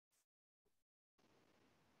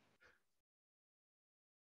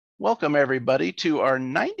Welcome everybody to our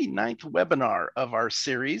 99th webinar of our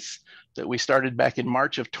series that we started back in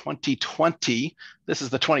March of 2020. This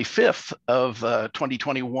is the 25th of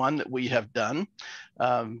 2021 that we have done.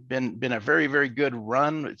 Been a very, very good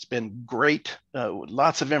run. It's been great.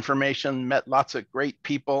 Lots of information, met lots of great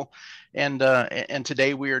people. And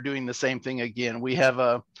today we are doing the same thing again. We have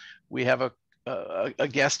a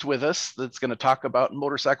guest with us that's going to talk about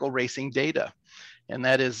motorcycle racing data. And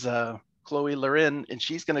that is Chloé Lerin, and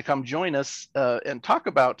she's going to come join us and talk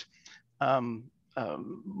about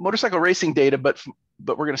motorcycle racing data. But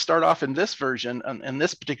we're going to start off in this version, in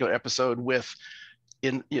this particular episode, with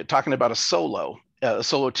talking about a Solo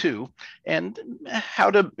 2, and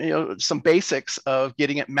how to, some basics of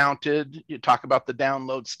getting it mounted. You talk about the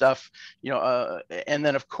download stuff, and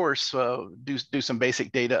then of course do some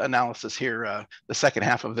basic data analysis here, the second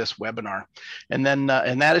half of this webinar, and then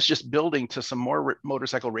and that is just building to some more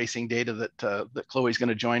motorcycle racing data that Chloé's going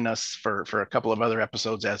to join us for a couple of other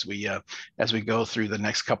episodes as we go through the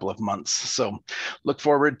next couple of months. So look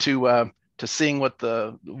forward to seeing what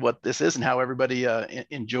this is and how everybody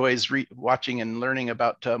enjoys watching and learning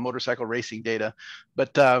about motorcycle racing data.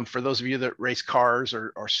 But for those of you that race cars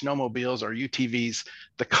or snowmobiles or UTVs,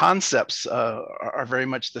 the concepts are very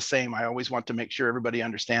much the same. I always want to make sure everybody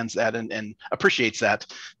understands that and appreciates that,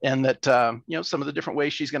 and that some of the different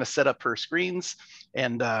ways she's going to set up her screens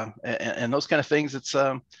and those kind of things. It's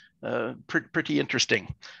pretty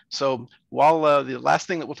interesting. So while the last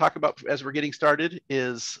thing that we'll talk about as we're getting started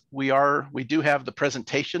is we do have the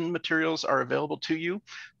presentation materials are available to you.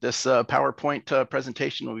 This PowerPoint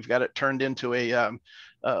presentation, we've got it turned into a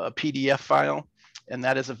PDF file, and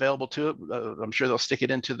that is available to it. I'm sure they'll stick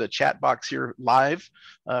it into the chat box here live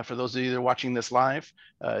for those of you that are watching this live.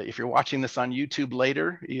 If you're watching this on YouTube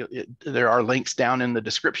later, there are links down in the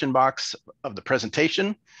description box of the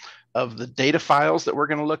presentation, of the data files that we're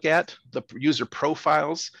going to look at, the user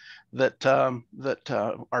profiles that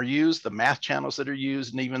are used, the math channels that are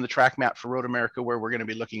used, and even the track map for MotoAmerica, where we're going to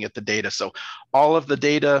be looking at the data. So all of the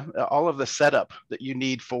data, all of the setup that you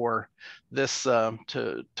need for this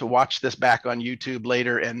to watch this back on YouTube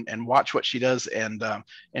later and watch what she does and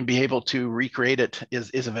be able to recreate it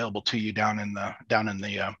is available to you down in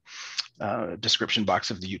the description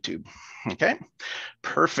box of the YouTube. Okay,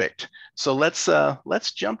 perfect. So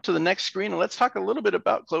let's jump to the next screen and let's talk a little bit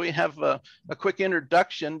about Chloé. Have a quick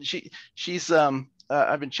introduction. She's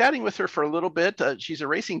I've been chatting with her for a little bit. She's a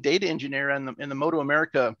racing data engineer in the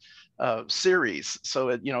MotoAmerica series.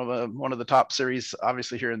 So one of the top series,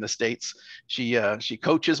 obviously here in the States. She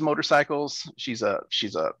coaches motorcycles. She's a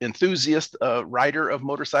enthusiast rider of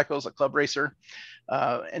motorcycles, a club racer.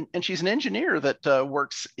 And she's an engineer that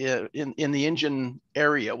works in the engine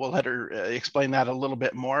area. We'll let her explain that a little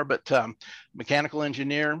bit more, but mechanical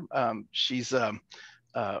engineer. She's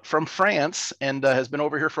from France and has been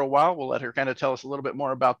over here for a while. We'll let her kind of tell us a little bit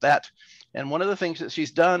more about that. And one of the things that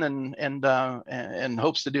she's done and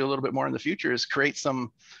hopes to do a little bit more in the future is create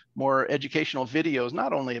some more educational videos,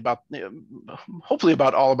 not only about, hopefully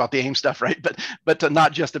all about the AIM stuff, right? But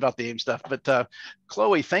not just about the AIM stuff. But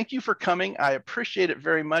Chloé, thank you for coming. I appreciate it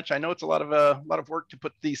very much. I know it's a lot of work to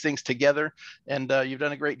put these things together, and you've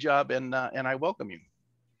done a great job, and I welcome you.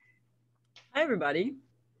 Hi, everybody.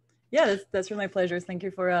 Yeah, that's really my pleasure. Thank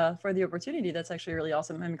you for the opportunity. That's actually really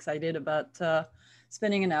awesome. I'm excited about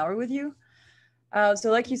spending an hour with you.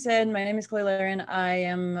 So like you said, my name is Chloé Lerin. I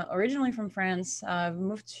am originally from France. I've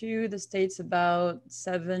moved to the States about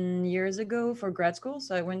 7 years ago for grad school.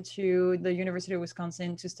 So I went to the University of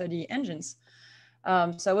Wisconsin to study engines.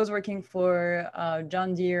 So I was working for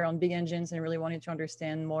John Deere on big engines and really wanted to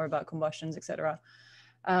understand more about combustions, etc.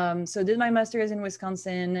 So did my master's in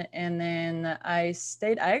Wisconsin, and then I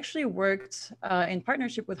actually worked in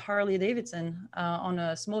partnership with Harley Davidson on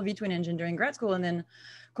a small V-twin engine during grad school, and then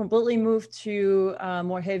completely moved to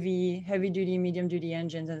more heavy duty, medium duty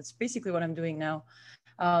engines. And it's basically what I'm doing now.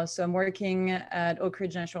 So I'm working at Oak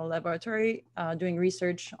Ridge National Laboratory, doing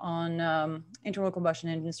research on internal combustion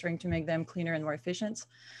engines, trying to make them cleaner and more efficient.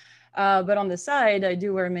 But on the side, I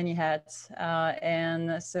do wear many hats.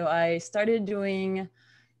 And so I started doing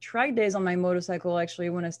track days on my motorcycle actually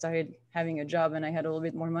when I started having a job and I had a little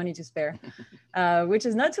bit more money to spare, which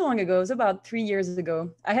is not too long ago. It was about 3 years ago.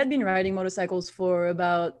 I had been riding motorcycles for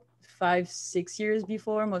about 5-6 years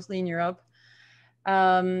before, mostly in Europe.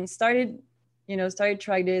 Started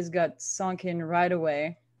track days, got sunk in right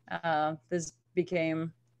away. This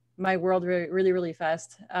became my world really, really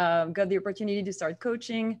fast. Got the opportunity to start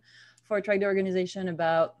coaching for a track day organization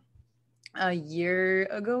about a year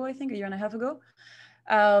ago, I think, a year and a half ago.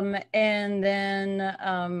 And then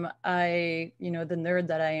I, the nerd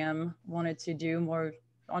that I am, wanted to do more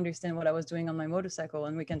understand what I was doing on my motorcycle,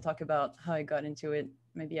 and we can talk about how I got into it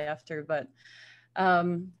maybe after. But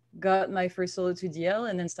got my first Solo 2 DL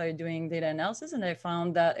and then started doing data analysis, and I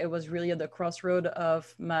found that it was really at the crossroad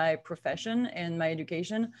of my profession and my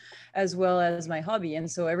education as well as my hobby,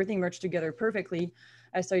 and so everything merged together perfectly.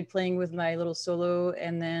 I started playing with my little Solo,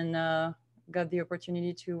 and then got the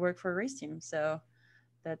opportunity to work for a race team. So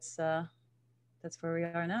that's where we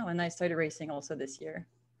are now, and I started racing also this year.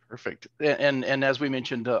 Perfect. And as we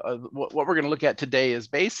mentioned, what we're going to look at today is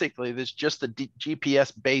basically this just the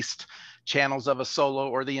GPS based channels of a Solo,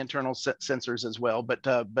 or the internal sensors as well, but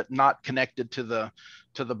not connected to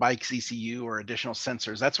the bike's ECU or additional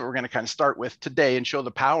sensors. That's what we're going to kind of start with today and show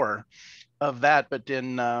the power of that. But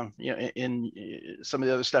in in some of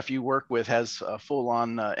the other stuff you work with has full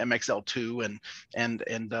on MXL2 and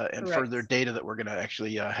further data that we're going to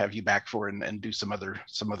actually have you back for, and do some other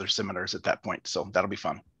seminars at that point. So that'll be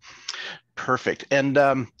fun. Perfect. And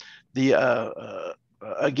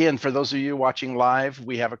again, for those of you watching live,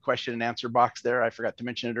 we have a question and answer box there. I forgot to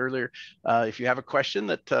mention it earlier. If you have a question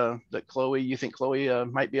that Chloé, you think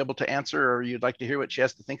Chloé might be able to answer, or you'd like to hear what she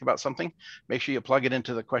has to think about something, make sure you plug it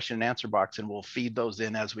into the question and answer box, and we'll feed those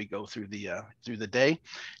in as we go through the day.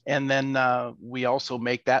 And then we also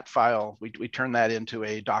make that file, we turn that into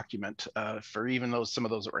a document for even some of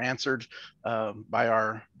those that were answered by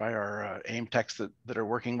our AIM techs that are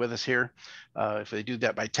working with us here. If they do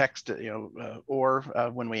that by text, or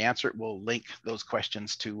when we answer it, we'll link those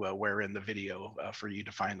questions to where in the video for you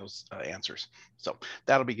to find those answers. So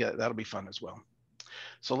that'll be good. That'll be fun as well.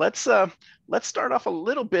 So let's start off a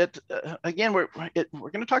little bit. Again, we're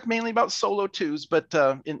going to talk mainly about Solo 2s,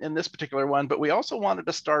 but in this particular one. But we also wanted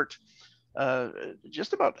to start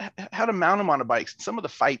just about how to mount them on a bike, some of the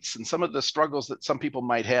fights and some of the struggles that some people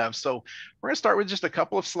might have. So we're going to start with just a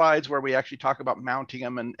couple of slides where we actually talk about mounting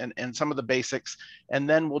them and some of the basics, and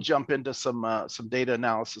then we'll jump into some data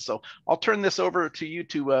analysis. So I'll turn this over to you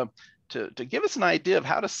to give us an idea of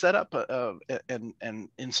how to set up and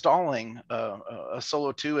installing a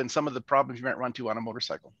Solo 2 and some of the problems you might run into on a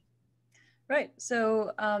motorcycle. Right.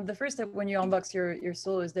 So the first step when you unbox your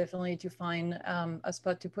Solo is definitely to find a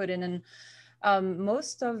spot to put in. And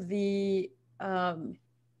most of the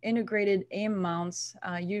integrated AIM mounts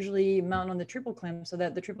usually mount on the triple clamp, so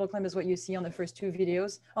that the triple clamp is what you see on the first two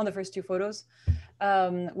photos,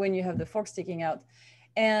 when you have the fork sticking out.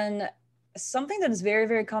 And something that is very,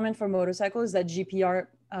 very common for motorcycles is that GPR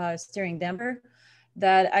steering damper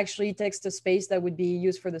that actually takes the space that would be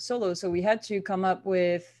used for the Solo. So we had to come up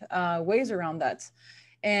with ways around that.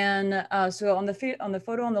 And so on the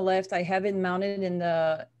photo on the left, I have it mounted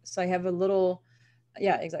so I have a little,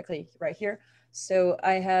 yeah, exactly right here. So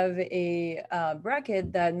I have a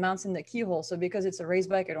bracket that mounts in the keyhole. So because it's a race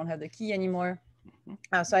bike, I don't have the key anymore.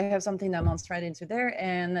 So I have something that mounts right into there,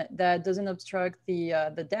 and that doesn't obstruct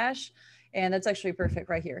the dash. And that's actually perfect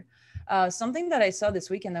right here. Something that I saw this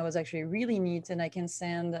weekend that was actually really neat, and I can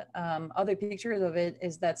send other pictures of it,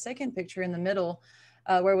 is that second picture in the middle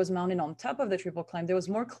where it was mounted on top of the triple clamp. There was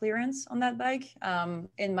more clearance on that bike.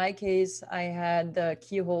 In my case, I had the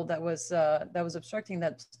keyhole that was obstructing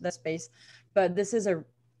that space, but this is an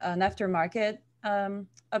aftermarket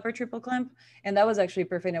upper triple clamp, and that was actually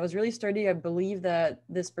perfect. It was really sturdy. I believe that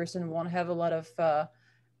this person won't have a lot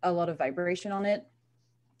of vibration on it.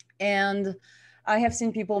 And I have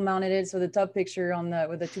seen people mounted it. So the top picture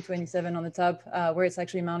with the 227 on the top, where it's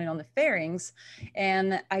actually mounted on the fairings.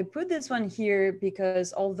 And I put this one here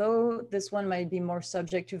because although this one might be more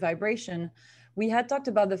subject to vibration, we had talked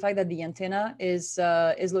about the fact that the antenna is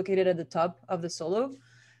located at the top of the Solo.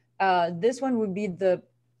 This one would be the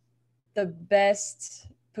best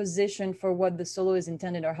position for what the Solo is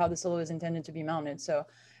intended, or how the Solo is intended to be mounted. So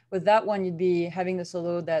with that one, you'd be having the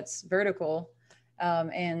Solo that's vertical,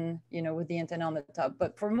 and with the antenna on the top.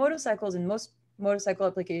 But for motorcycles, in most motorcycle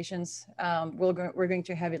applications, we're going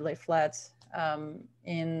to have it lay flat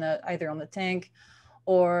in either on the tank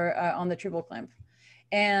or on the triple clamp.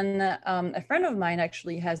 And a friend of mine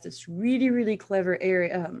actually has this really, really clever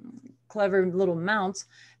little mount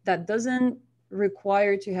that doesn't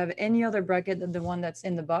require to have any other bracket than the one that's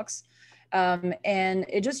in the box. And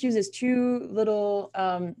it just uses two little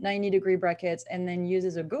 90-degree brackets and then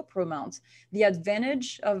uses a GoPro mount. The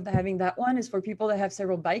advantage of having that one is for people that have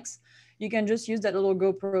several bikes. You can just use that little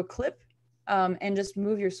GoPro clip and just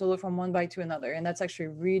move your Solo from one bike to another. And that's actually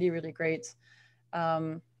really, really great.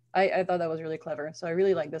 I thought that was really clever. So I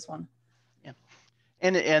really like this one. Yeah.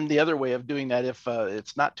 And the other way of doing that, if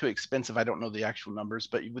it's not too expensive, I don't know the actual numbers,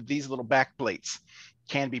 but with these little back plates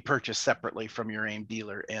can be purchased separately from your AIM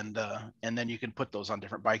dealer, and then you can put those on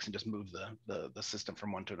different bikes and just move the system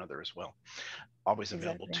from one to another as well. Always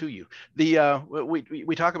available to you.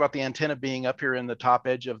 We talk about the antenna being up here in the top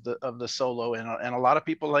edge of the Solo, and a lot of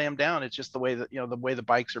people lay them down. It's just the way that, the way the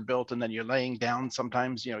bikes are built, and then you're laying down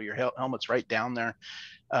sometimes, your helmet's right down there.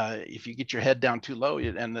 If you get your head down too low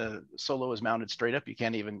and the Solo is mounted straight up, you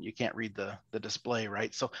can't read the display,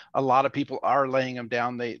 right? So a lot of people are laying them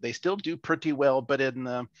down. They still do pretty well, but at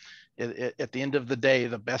the end of the day,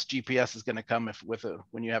 the best GPS is going to come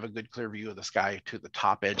when you have a good clear view of the sky to the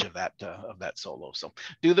top edge of that Solo. So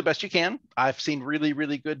do the best you can. I've seen really,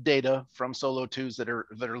 really good data from Solo 2s that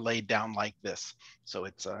are laid down like this. So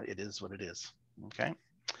it is what it is. Okay.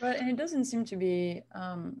 But and it doesn't seem to be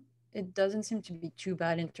too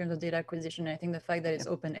bad in terms of data acquisition. I think the fact that it's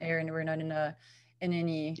open air and we're not in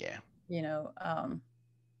any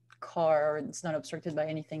car, or it's not obstructed by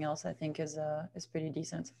anything else, I think is pretty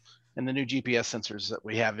decent. And the new GPS sensors that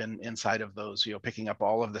we have inside of those, picking up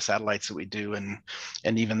all of the satellites that we do, and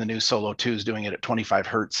even the new Solo 2 is doing it at 25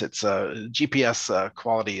 hertz. It's GPS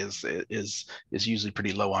quality is usually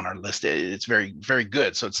pretty low on our list. It's very, very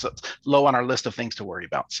good. So it's low on our list of things to worry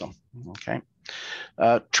about. So, okay.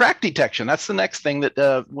 Track detection. That's the next thing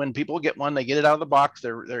that when people get one, they get it out of the box.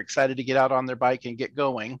 They're excited to get out on their bike and get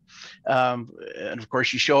going. And of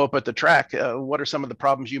course, you show up at the track. What are some of the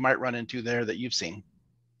problems you might run into there that you've seen?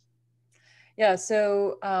 Yeah,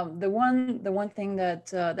 so the one thing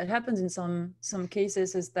that happens in some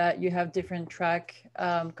cases is that you have different track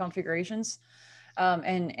configurations,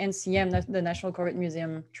 and NCM, the National Corvette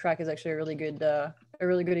Museum track, is actually a really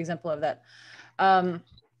good example of that.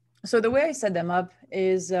 So the way I set them up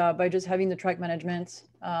is by just having the track management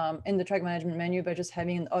in the track management menu, by just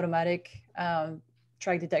having an automatic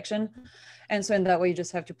track detection, and so in that way you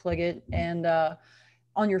just have to plug it, and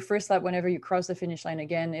on your first lap, whenever you cross the finish line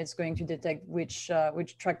again, it's going to detect which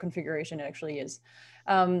track configuration it actually is.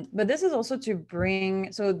 But this is also to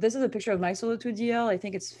bring, so this is a picture of my Solo 2 DL. I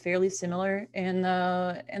think it's fairly similar and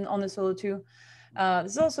on the Solo 2.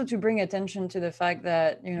 This is also to bring attention to the fact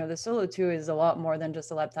that, the Solo 2 is a lot more than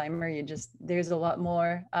just a lap timer. There's a lot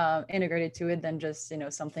more integrated to it than just,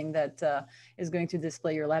 something that is going to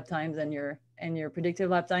display your lap times and your predictive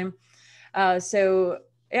lap time. So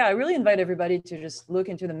yeah, I really invite everybody to just look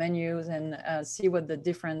into the menus and see what the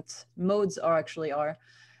different modes actually are.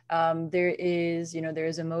 There is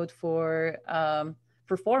a mode for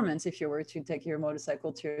performance if you were to take your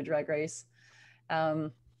motorcycle to a drag race.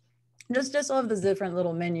 Just all of those different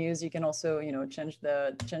little menus. You can also change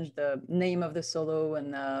the name of the Solo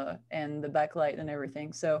and the backlight and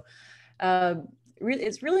everything. So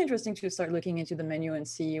it's really interesting to start looking into the menu and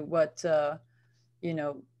see what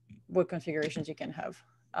configurations you can have.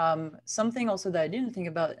 Something also that I didn't think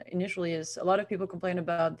about initially is a lot of people complain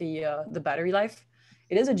about the battery life.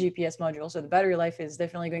 It is a GPS module, so the battery life is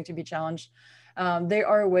definitely going to be challenged. There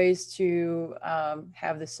are ways to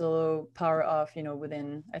have the Solo power off,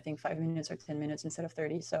 within, I think, 5 minutes or 10 minutes instead of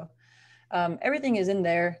 30. So everything is in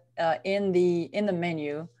there in the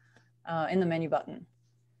menu, in the menu button.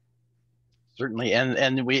 Certainly,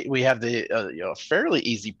 and we have the fairly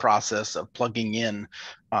easy process of plugging in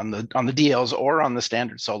on the DLs or on the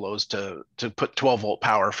standard Solos to put 12-volt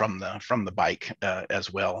power from the bike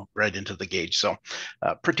as well right into the gauge. So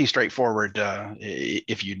pretty straightforward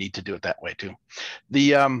if you need to do it that way too.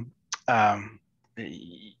 The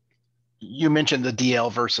you mentioned the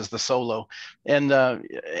DL versus the Solo, and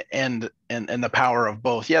the power of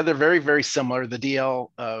both. Yeah, they're very, very similar. The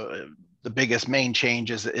DL. The biggest main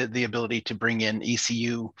change is the ability to bring in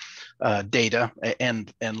ECU data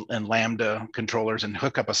and Lambda controllers and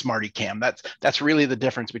hook up a Smarty Cam. That's really the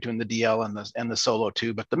difference between the DL and the Solo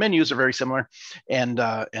 2. But the menus are very similar, and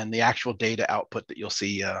the actual data output that you'll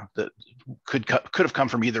see that could have come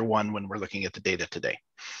from either one when we're looking at the data today.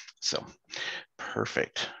 So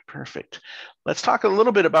perfect. Let's talk a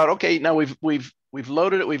little bit about, okay, now we've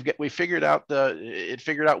loaded it, we've figured out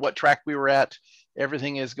what track we were at.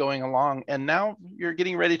 Everything is going along, and now you're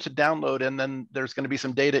getting ready to download, and then there's going to be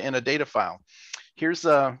some data in a data file. Here's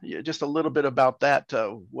just a little bit about that.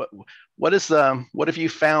 What have you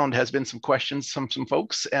found has been some questions from some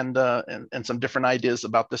folks and some different ideas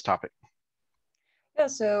about this topic. Yeah,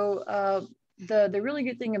 so the really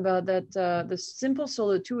good thing about that the simple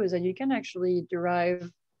Solo 2 is that you can actually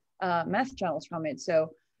derive math channels from it.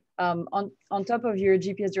 So on top of your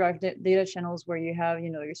GPS derived data channels where you have,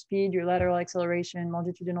 your speed, your lateral acceleration,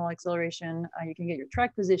 longitudinal acceleration, you can get your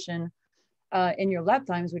track position in your lap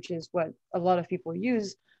times, which is what a lot of people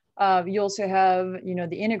use. You also have,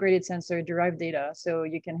 the integrated sensor derived data. So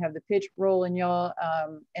you can have the pitch, roll, and yaw.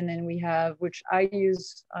 And then we have, which I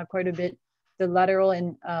use quite a bit, the lateral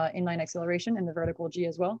and inline acceleration and the vertical G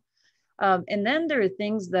as well. And then there are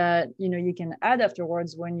things that, you can add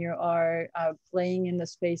afterwards when you are playing in the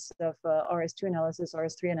space of RS2 analysis,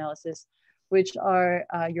 RS3 analysis, which are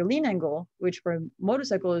your lean angle, which for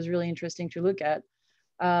motorcycle is really interesting to look at.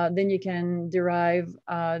 Then you can derive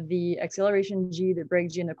the acceleration G, the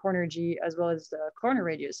brake G, and the corner G, as well as the corner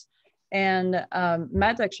radius. And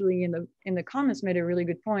Matt actually in the comments made a really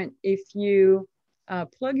good point. If you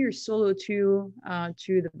plug your Solo 2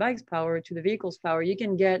 to the bike's power, to the vehicle's power, you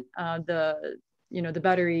can get the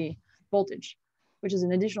battery voltage, which is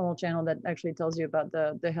an additional channel that actually tells you about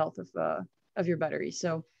the health of your battery.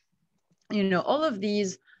 So, all of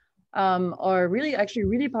these are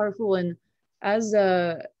really powerful. And as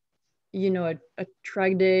a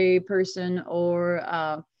track day person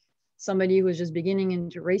or somebody who's just beginning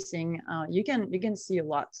into racing, you can see a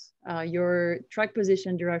lot. Your track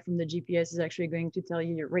position derived from the GPS is actually going to tell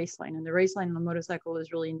you your race line, and the race line on the motorcycle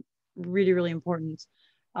is really important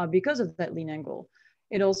because of that lean angle.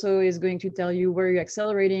 It also is going to tell you where you're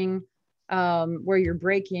accelerating, where you're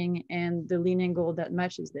braking, and the lean angle that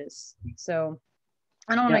matches this. So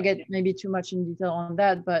I don't want to get maybe too much in detail on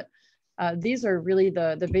that, but these are really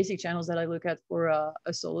the basic channels that I look at for a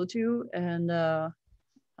Solo 2, and they're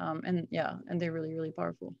really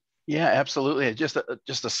powerful. Yeah, absolutely. Just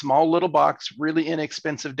a small little box, really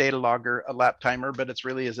inexpensive data logger, a lap timer, but it's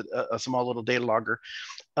really a small little data logger.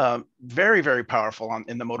 Very powerful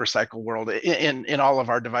in the motorcycle world. In all of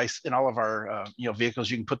our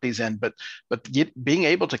vehicles, you can put these in. But being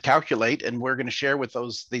able to calculate, and we're going to share with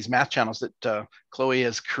these math channels that Chloé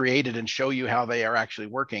has created and show you how they are actually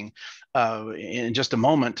working in just a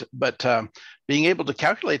moment. But being able to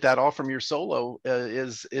calculate that all from your Solo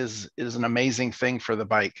is an amazing thing for the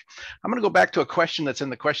bike. I'm going to go back to a question that's in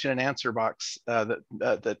the question and answer box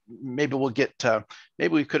that maybe we'll get.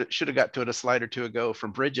 Maybe we should have got to it a slide or two ago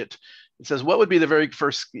from Bridget. It says, "What would be the very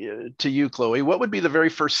first to you, Chloé? What would be the very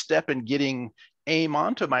first step in getting AIM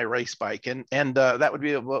onto my race bike?" And that would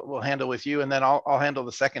be we'll handle with you, and then I'll handle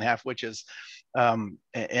the second half, which is.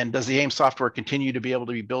 And does the AIM software continue to be able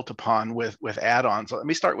to be built upon with add-ons? So let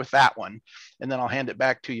me start with that one, and then I'll hand it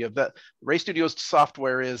back to you. The Race Studio's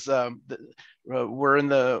software is we're in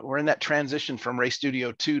that transition from Race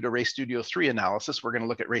Studio 2 to Race Studio 3 analysis. We're going to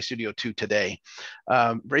look at Race Studio 2 today.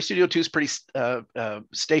 Race Studio 2 is pretty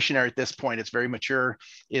stationary at this point. It's very mature.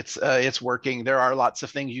 It's working. There are lots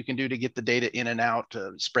of things you can do to get the data in and out,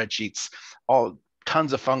 spreadsheets,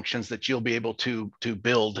 tons of functions that you'll be able to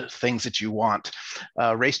build things that you want.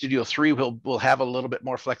 Race Studio 3 will have a little bit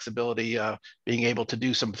more flexibility, being able to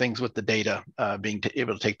do some things with the data, being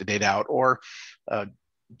able to take the data out or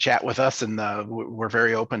chat with us, and we're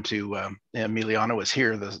very open to Emiliano is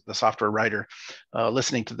here, the software writer,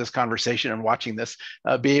 listening to this conversation and watching this,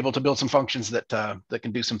 be able to build some functions that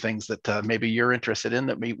can do some things that maybe you're interested in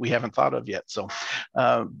that we haven't thought of yet. So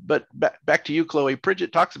but back to you, Chloé.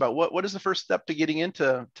 Bridget talks about what is the first step to getting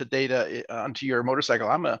into data onto your motorcycle.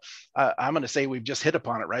 I'm gonna say we've just hit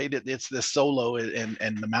upon it, right? It's this Solo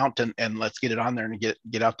and the mountain, and let's get it on there and get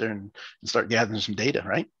out there and start gathering some data,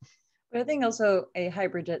 right? But I think also hi,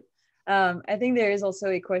 Bridget. I think there is also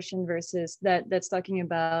a question versus that's talking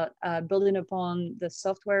about building upon the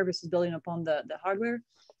software versus building upon the hardware.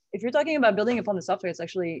 If you're talking about building upon the software, it's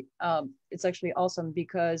actually awesome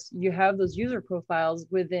because you have those user profiles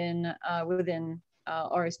within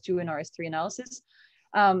RS2 and RS3 analysis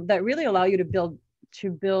that really allow you to build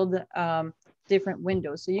different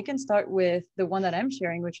windows. So you can start with the one that I'm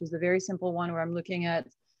sharing, which is the very simple one where I'm looking at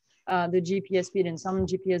the GPS speed and some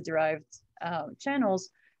GPS derived channels.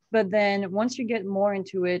 But then once you get more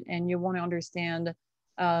into it and you want to understand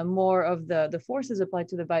more of the forces applied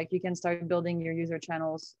to the bike, you can start building your user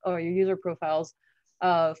channels or your user profiles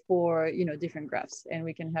for different graphs, and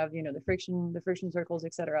we can have the friction circles,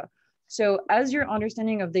 etc. So as your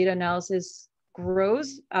understanding of data analysis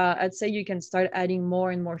grows, I'd say you can start adding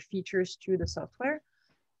more and more features to the software.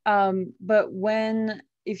 But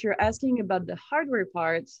if you're asking about the hardware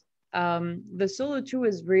parts, the Solo 2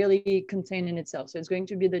 is really contained in itself. So it's going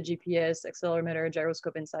to be the GPS, accelerometer,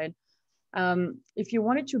 gyroscope inside. If you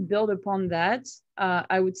wanted to build upon that,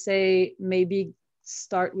 I would say maybe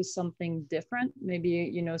start with something different.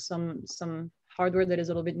 Maybe, some hardware that is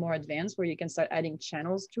a little bit more advanced where you can start adding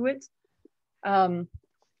channels to it. And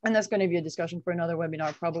that's going to be a discussion for another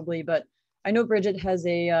webinar probably, but I know Bridget has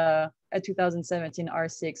a 2017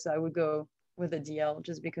 R6, so I would go with a DL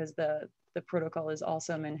just because the protocol is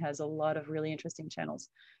awesome and has a lot of really interesting channels.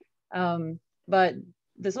 But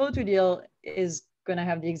the Solo 2 deal is going to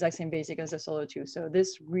have the exact same basic as the Solo 2. So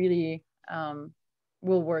this really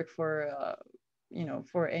will work for,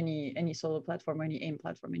 for any Solo platform or any AIM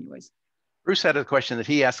platform anyways. Bruce had a question that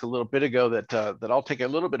he asked a little bit ago that I'll take a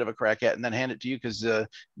little bit of a crack at and then hand it to you, because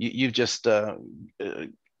you've just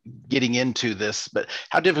getting into this, but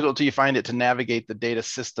how difficult do you find it to navigate the data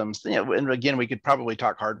systems? And again, we could probably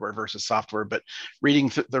talk hardware versus software, but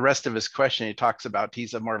reading the rest of his question, he talks about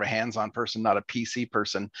he's more of a hands-on person, not a PC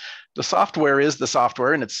person. The software is the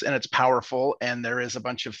software, and it's powerful, and there is a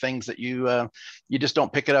bunch of things that you just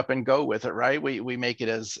don't pick it up and go with it, right? We make it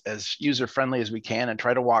as user friendly as we can and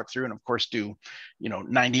try to walk through, and of course do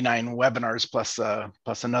 99 webinars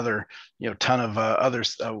plus another ton of other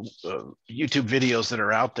YouTube videos that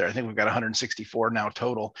are out there. I think we've got 164 now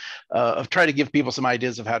total of try to give people some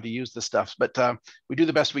ideas of how to use the stuff. But we do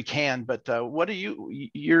the best we can. But what are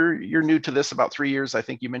you're new to this, about 3 years, I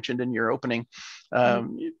think you mentioned in your opening.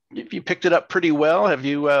 If you picked it up pretty well, have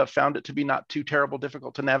you found it to be not too terrible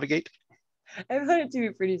difficult to navigate? I found it to be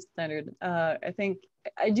pretty standard. I think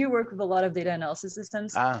I do work with a lot of data analysis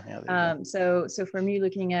systems. So for me,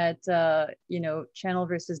 looking at channel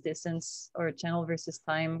versus distance or channel versus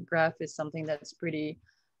time graph is something that's pretty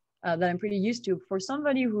that I'm pretty used to. For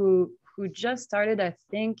somebody who just started, I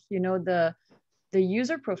think the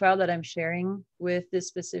user profile that I'm sharing with this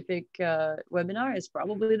specific webinar is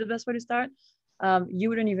probably the best way to start. You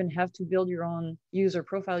wouldn't even have to build your own user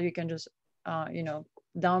profile. You can just upload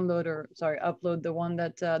the one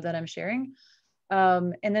that I'm sharing,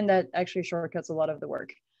 and then that actually shortcuts a lot of the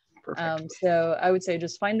work. Perfect. So I would say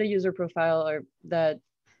just find the user profile or that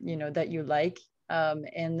you like,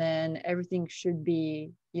 and then everything should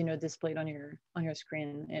be displayed on your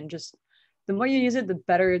screen. And just the more you use it, the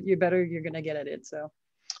better you're gonna get at it. So.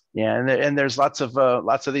 Yeah, and there's lots of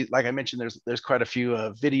these. Like I mentioned, there's quite a few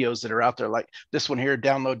videos that are out there, like this one here,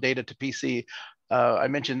 download data to PC. I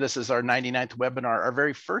mentioned this is our 99th webinar, our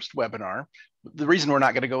very first webinar. The reason we're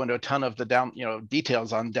not going to go into a ton of the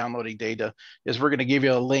details on downloading data is we're going to give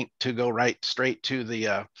you a link to go right straight to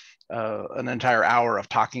the an entire hour of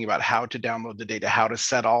talking about how to download the data, how to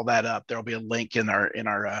set all that up. There'll be a link in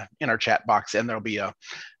our chat box, and there'll be a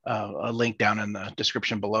link down in the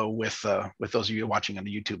description below with those of you watching on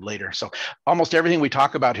the YouTube later. So almost everything we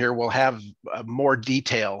talk about here will have more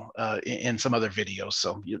detail in some other videos.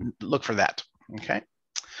 So you look for that. Okay.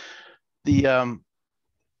 The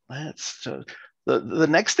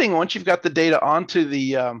next thing, once you've got the data onto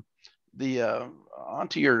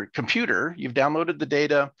onto your computer, you've downloaded the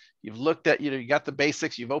data, you've looked at, you got the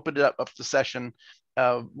basics, you've opened it up the session.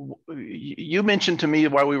 You mentioned to me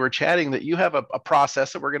while we were chatting that you have a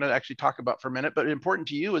process that we're going to actually talk about for a minute, but important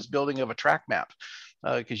to you is building of a track map,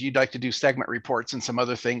 because you'd like to do segment reports and some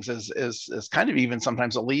other things as kind of even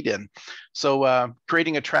sometimes a lead in. So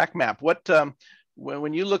creating a track map,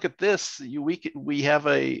 when you look at this, we have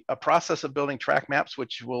a process of building track maps,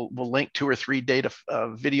 which we'll link 2 or 3 data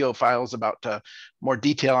video files about more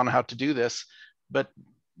detail on how to do this. But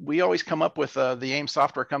we always come up with the AIM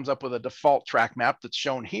software comes up with a default track map that's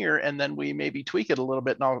shown here, and then we maybe tweak it a little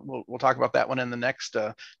bit. And we'll talk about that one in the next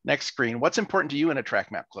screen. What's important to you in a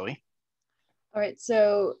track map, Chloe? All right,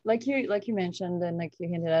 so like you mentioned and like you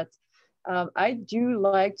hinted at, I do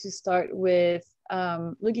like to start with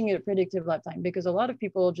looking at predictive lifetime, because a lot of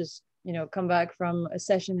people just come back from a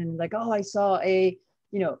session and like, oh, I saw a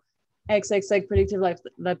XXX predictive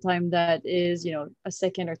lifetime that is a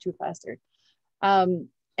second or 2 faster.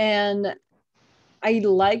 And I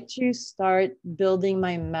like to start building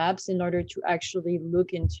my maps in order to actually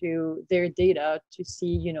look into their data to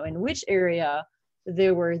see, in which area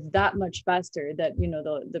they were that much faster that,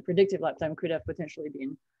 the predictive lifetime could have potentially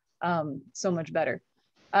been so much better.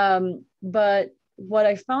 But what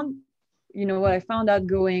I found out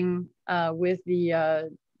going with the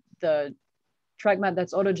track map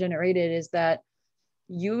that's auto-generated is that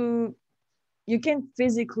you can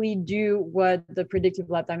physically do what the predictive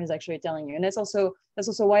lifetime is actually telling you. And that's also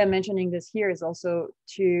why I'm mentioning this here, is also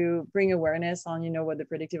to bring awareness on, what the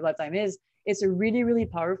predictive lifetime is. It's a really, really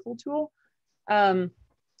powerful tool.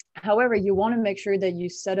 However, you want to make sure that you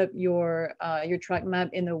set up your track map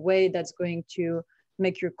in a way that's going to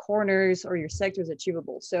make your corners or your sectors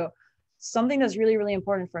achievable. So something that's really, really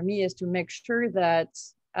important for me is to make sure that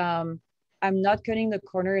I'm not cutting the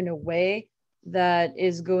corner in a way that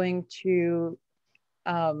is going to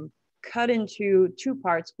cut into 2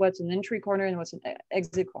 parts, what's an entry corner and what's an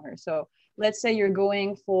exit corner. So let's say you're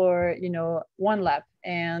going for 1 lap,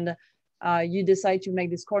 and you decide to make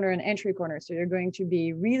this corner an entry corner. So you're going to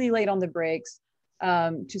be really late on the brakes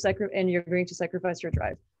and you're going to sacrifice your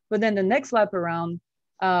drive. But then the next lap around,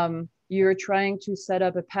 you're trying to set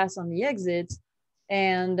up a pass on the exit,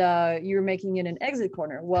 and you're making it an exit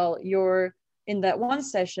corner. Well, you're in that one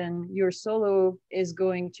session, your solo is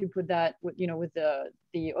going to put that with, with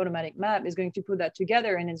the automatic map is going to put that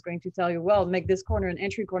together, and it's going to tell you, well, make this corner an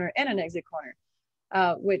entry corner and an exit corner,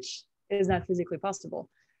 which is not physically possible.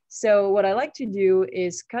 So what I like to do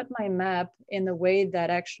is cut my map in the way that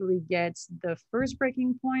actually gets the first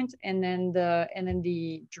braking point and then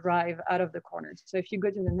the drive out of the corner. So if you go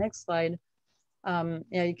to the next slide,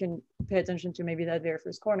 yeah, you can pay attention to maybe that very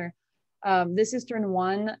first corner. This is turn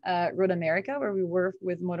 1 at MotoAmerica, where we were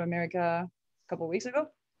with MotoAmerica a couple of weeks ago.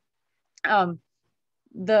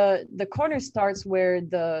 The corner starts where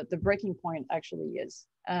the braking point actually is,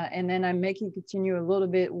 and then I'm making continue a little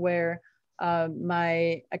bit where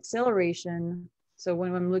my acceleration. So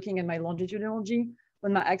when I'm looking at my longitudinal G,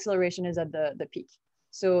 when my acceleration is at the peak.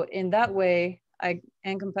 So in that way, I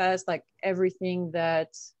encompass like everything that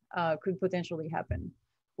could potentially happen.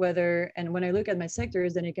 And when I look at my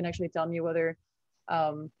sectors, then it can actually tell me whether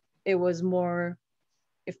it was more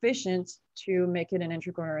efficient to make it an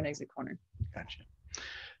entry corner or an exit corner. Gotcha.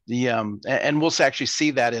 And we'll actually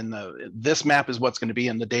see that in this map is what's going to be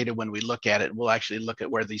in the data when we look at it. We'll actually look at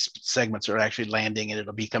where these segments are actually landing, and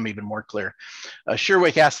it'll become even more clear.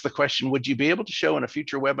 Sherwick asked the question, would you be able to show in a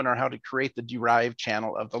future webinar how to create the derived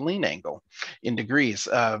channel of the lean angle in degrees?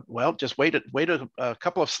 Well, just wait a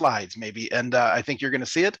couple of slides maybe, and I think you're going to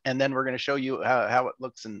see it, and then we're going to show you how it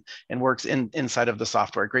looks and works inside of the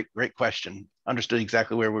software. Great question. Understood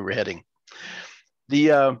exactly where we were heading.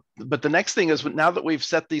 But the next thing is, now that we've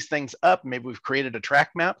set these things up, maybe we've created a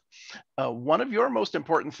track map. One of your most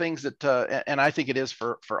important things that, and I think it is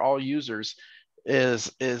for all users, is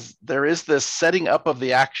there is this setting up of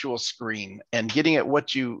the actual screen and getting at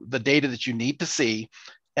the data that you need to see,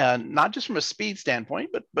 and not just from a speed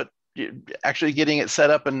standpoint, but actually getting it set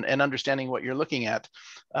up and understanding what you're looking at.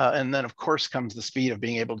 And then of course comes the speed of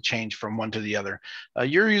being able to change from one to the other.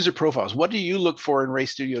 Your user profiles, what do you look for in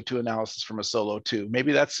Race Studio 2 analysis from a Solo 2?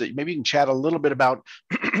 Maybe you can chat a little bit about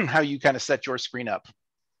how you kind of set your screen up.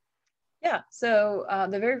 Yeah, so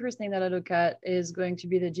the very first thing that I look at is going to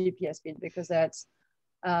be the GPS speed, because that's,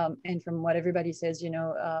 and from what everybody says,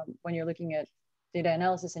 when you're looking at data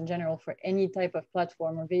analysis in general for any type of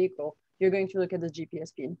platform or vehicle, you're going to look at the GPS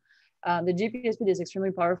speed. The GPS speed is extremely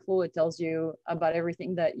powerful. It tells you about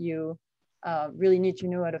everything that you really need to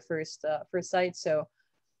know at a first sight. So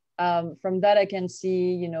from that, I can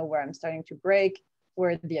see, where I'm starting to brake,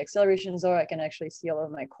 where the accelerations are. I can actually see all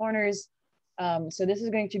of my corners. So this is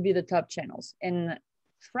going to be the top channels. And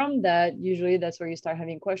from that, usually that's where you start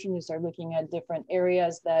having questions. You start looking at different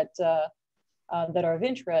areas that are of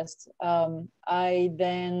interest. I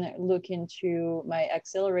then look into my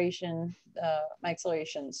accelerations,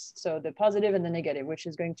 so the positive and the negative, which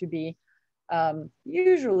is going to be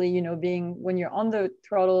usually, being when you're on the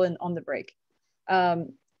throttle and on the brake.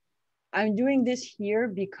 I'm doing this here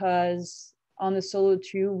because on the Solo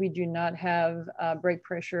 2, we do not have brake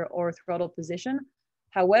pressure or throttle position.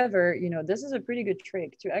 However, this is a pretty good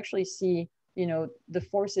trick to actually see, the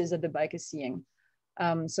forces that the bike is seeing.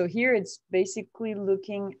 So here it's basically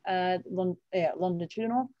looking at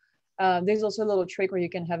longitudinal. There's also a little trick where you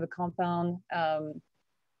can have a compound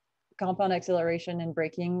acceleration and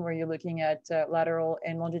braking, where you're looking at lateral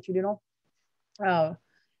and longitudinal.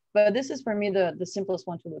 But this is for me the simplest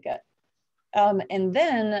one to look at. And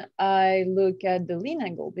then I look at the lean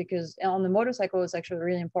angle, because on the motorcycle it's actually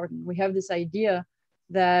really important. We have this idea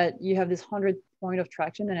that you have this 100 point of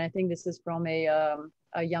traction, and I think this is from a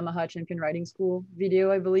Yamaha Champion Riding School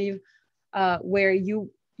video, I believe, where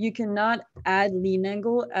you cannot add lean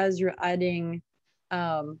angle as you're adding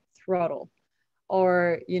throttle,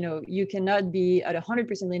 or you cannot be at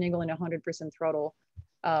 100% lean angle and 100% throttle,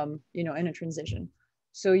 in a transition.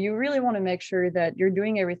 So you really want to make sure that you're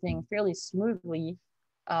doing everything fairly smoothly,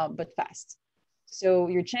 but fast. So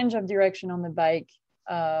your change of direction on the bike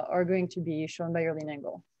are going to be shown by your lean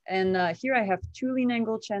angle. And here I have 2 lean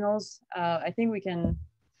angle channels. I think we can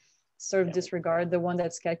sort of disregard the one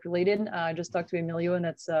that's calculated. I just talked to Emilio, and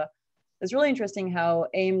it's really interesting how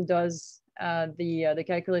AIM does the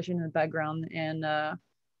calculation in the background. And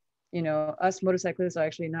us motorcyclists are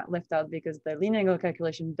actually not left out, because the lean angle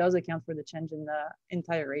calculation does account for the change in the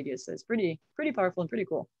entire radius. So it's pretty powerful and pretty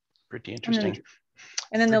cool. Pretty interesting.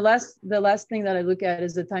 And then the last thing that I look at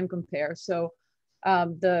is the time compare. So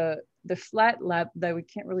the flat lap that we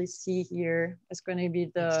can't really see here is going to be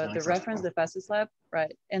the reference, the fastest lap,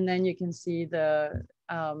 right? And then you can see the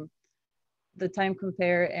time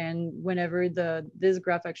compare, and whenever this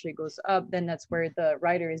graph actually goes up, then that's where the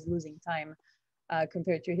rider is losing time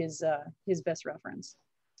compared to his best reference.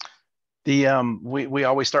 We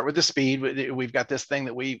always start with the speed. We've got this thing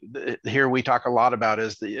that we talk a lot about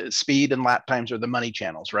is the speed and lap times are the money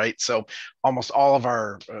channels, right? So almost all of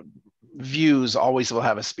our views always will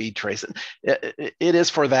have a speed trace. It is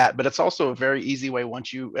for that, but it's also a very easy way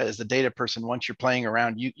once you, as a data person, once you're playing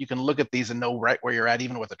around, you can look at these and know right where you're at,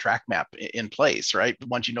 even with a track map in place, right?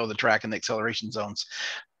 Once you know the track and the acceleration zones.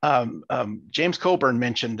 James Coburn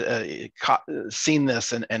mentioned seen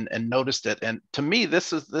this and noticed it, and to me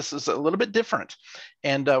this is a little bit different,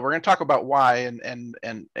 and we're going to talk about why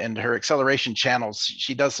and her acceleration channels.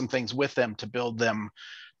 She does some things with them to build them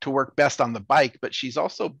to work best on the bike, but she's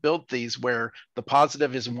also built these where the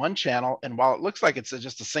positive is one channel, and while it looks like it's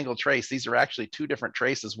just a single trace, these are actually two different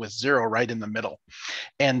traces with zero right in the middle.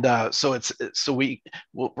 And we're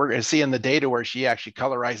going to see in the data where she actually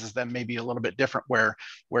colorizes them maybe a little bit different, where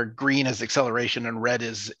green is acceleration and red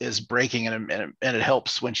is braking, and it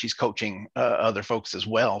helps when she's coaching other folks as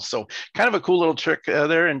well. So kind of a cool little trick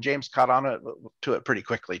there, and James caught on to it pretty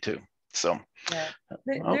quickly too. So yeah,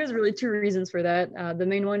 there's really two reasons for that. The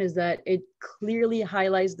main one is that it clearly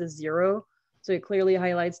highlights the zero, so it clearly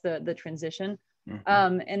highlights the transition.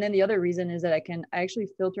 Mm-hmm. And then the other reason is that I actually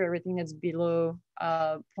filter everything that's below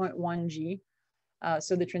 0.1 G.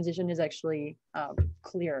 So the transition is actually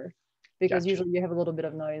clearer, because usually you have a little bit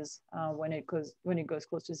of noise when it goes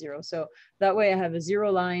close to zero. So that way I have a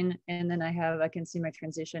zero line, and then I can see my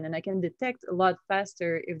transition, and I can detect a lot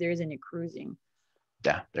faster if there is any cruising.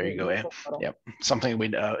 Yeah, there you go. Yeah, something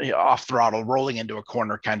we off throttle, rolling into a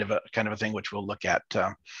corner, kind of a thing, which we'll look at.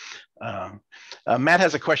 Matt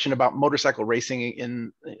has a question about motorcycle racing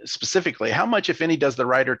in specifically. How much, if any, does the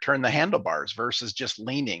rider turn the handlebars versus just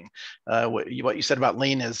leaning? What you said about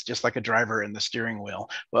lean is just like a driver in the steering wheel.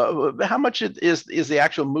 How much is the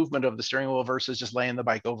actual movement of the steering wheel versus just laying the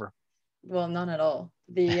bike over? Well, none at all.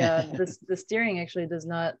 The steering actually does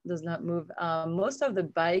not move. Most of the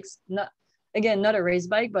bikes, not a race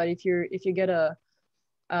bike, but if you get a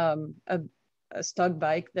stock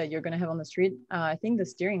bike that you're going to have on the street, I think the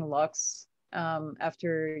steering locks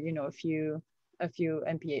after a few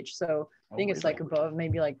mph. So I think it's like above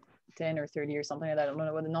maybe like 10 or 30 or something like that. I don't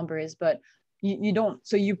know what the number is, but you don't.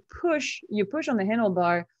 So you push on the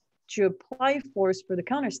handlebar to apply force for the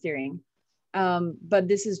counter steering, but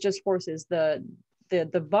this is just forces. The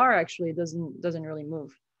bar actually doesn't really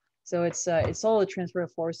move. So it's all a transfer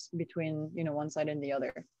of force between one side and the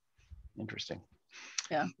other. Interesting.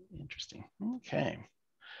 Yeah. Interesting. Okay.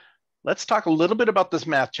 Let's talk a little bit about this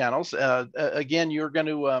math channels. Again, you're going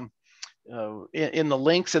to in the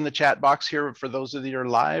links in the chat box here for those of you that are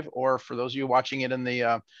live, or for those of you watching it in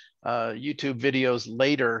the YouTube videos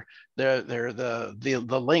later, they're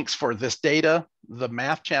the links for this data, the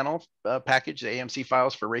math channel package, the AMC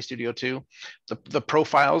files for Race Studio 2, the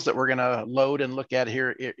profiles that we're going to load and look at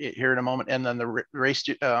here in a moment, and then the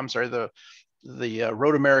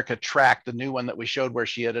MotoAmerica track, the new one that we showed where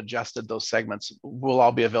she had adjusted those segments, will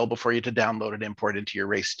all be available for you to download and import into your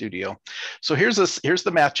Race Studio. So here's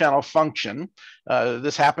the math channel function.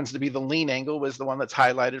 This happens to be the lean angle, was the one that's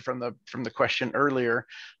highlighted from the question earlier.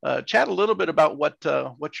 Chat a little bit about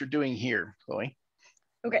what you're doing here, Chloe.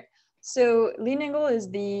 Okay, so lean angle is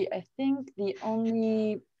I think the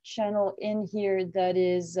only channel in here that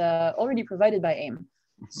is already provided by AIM.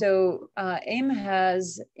 So AIM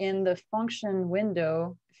has in the function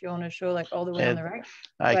window, if you want to show like all the way on the right.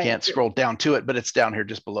 I can't scroll down to it, but it's down here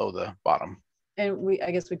just below the bottom. And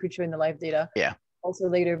I guess we could show in the live data. Yeah. Also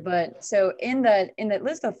later, but so in that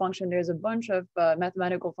list of function, there's a bunch of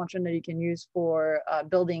mathematical function that you can use for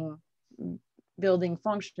building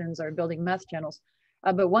functions or building math channels.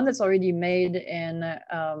 But one that's already made and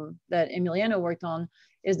that Emiliano worked on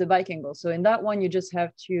is the bike angle. So in that one, you just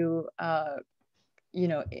have to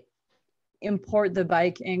import the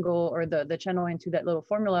bike angle or the channel into that little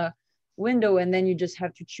formula window, and then you just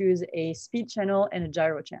have to choose a speed channel and a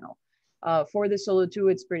gyro channel. For the Solo 2,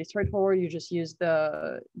 it's pretty straightforward. You just use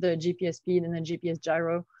the GPS speed and the GPS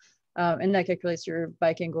gyro, and that calculates your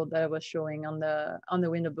bike angle that I was showing on the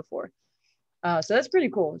window before. So that's pretty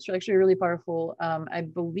cool. It's actually really powerful. I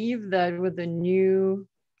believe that with the new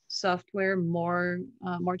software, more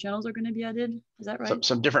channels are going to be added. Is that right?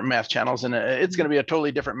 Some different math channels, and it's going to be a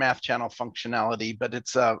totally different math channel functionality, but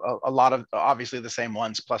it's a lot of obviously the same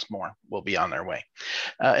ones plus more will be on their way.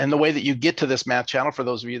 And the way that you get to this math channel, for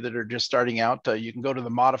those of you that are just starting out, you can go to the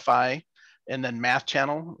modify and then math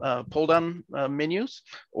channel pull down menus,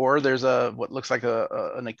 or there's what looks like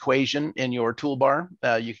an equation in your toolbar.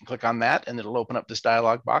 You can click on that and it'll open up this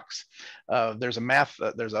dialog box. There's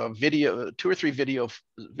a video, 2 or 3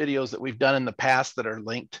 videos that we've done in the past that are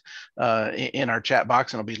linked in our chat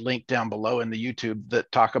box, and it'll be linked down below in the YouTube,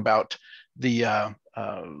 that talk about the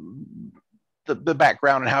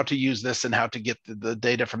background and how to use this and how to get the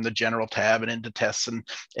data from the general tab and into tests,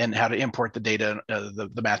 and how to import the data,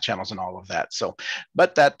 the math channels and all of that. So,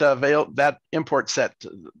 but that import set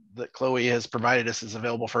that Chloe has provided us is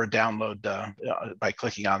available for a download by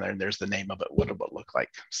clicking on there, and there's the name of it, what it would look like.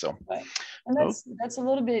 So, right. And that's a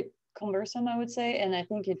little bit cumbersome, I would say, and I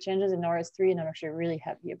think it changes in RS3, and I'm actually really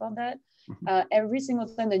happy about that. Every single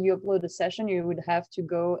time that you upload a session, you would have to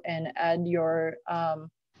go and add your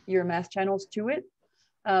math channels to it.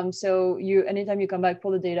 So anytime you come back,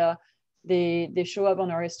 pull the data, they show up on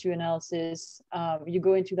RS2 analysis. You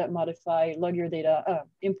go into that modify, log your data,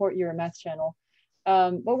 import your math channel.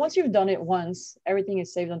 But once you've done it once, everything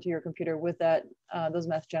is saved onto your computer with those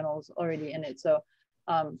math channels already in it. So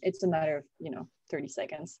it's a matter of 30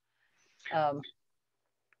 seconds.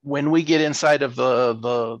 When we get inside of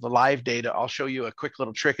the live data, I'll show you a quick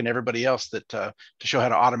little trick, and everybody else, that to show how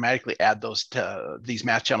to automatically add these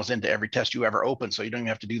math channels into every test you ever open, so you don't even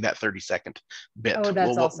have to do that 30-second bit. Oh,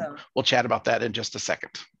 that's awesome. We'll chat about that in just a second.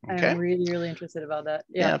 Okay. I'm really, really interested about that.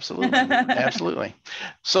 Yeah, absolutely. Absolutely.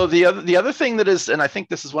 So the other thing that is, and I think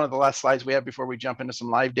this is one of the last slides we have before we jump into some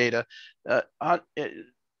live data,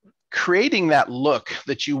 creating that look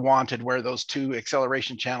that you wanted, where those 2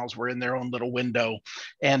 acceleration channels were in their own little window,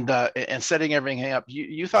 and setting everything up.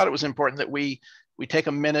 You thought it was important that we take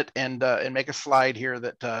a minute and make a slide here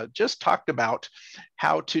that just talked about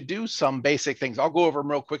how to do some basic things. I'll go over them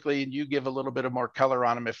real quickly, and you give a little bit of more color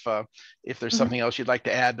on them if there's something else you'd like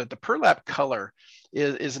to add. But the per lap color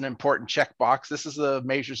is an important checkbox. This is the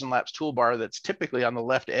measures and laps toolbar that's typically on the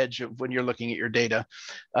left edge of when you're looking at your data.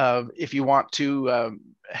 If you want to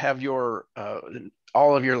have your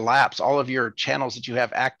all of your laps, all of your channels that you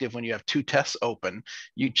have active when you have 2 tests open,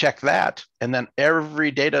 you check that, and then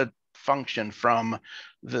every data function from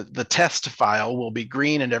the test file will be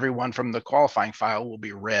green, and everyone from the qualifying file will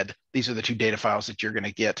be red. These are the 2 data files that you're going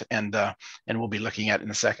to get, and we'll be looking at in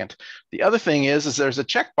a second. The other thing is there's a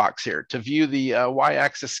checkbox here to view the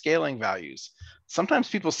y-axis scaling values. Sometimes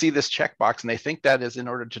people see this checkbox and they think that is in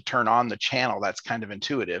order to turn on the channel. That's kind of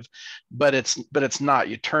intuitive, but it's not.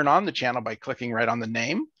 You turn on the channel by clicking right on the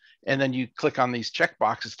name, and then you click on these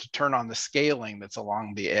checkboxes to turn on the scaling that's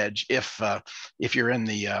along the edge if you're in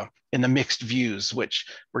the mixed views, which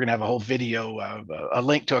we're going to have a whole video, a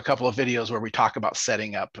link to a couple of videos where we talk about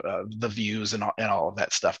setting up the views and all of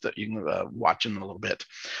that stuff that you can watch in a little bit.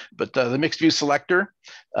 But the mixed view selector,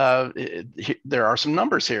 there are some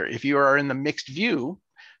numbers here. If you are in the mixed view,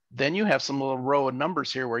 then you have some little row of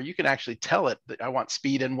numbers here where you can actually tell it that I want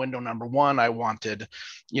speed in window number 1. I wanted,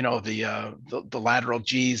 the lateral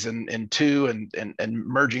G's in 2, and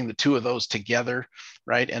merging the 2 of those together,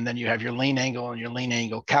 right? And then you have your lean angle and your lean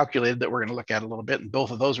angle calculated that we're going to look at a little bit, and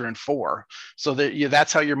both of those are in 4. So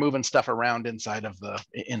that's how you're moving stuff around inside of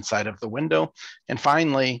the window. And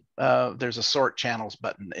finally, there's a sort channels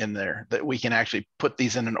button in there that we can actually put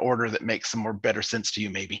these in an order that makes some more better sense to you,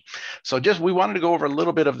 maybe. So we wanted to go over a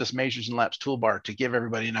little bit of this measures and laps toolbar to give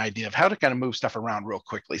everybody an idea of how to kind of move stuff around real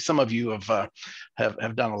quickly. Some of you have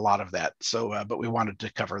done a lot of that, so but we wanted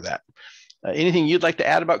to cover that. Anything you'd like to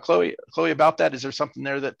add about Chloe about that? Is there something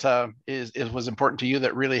there that was important to you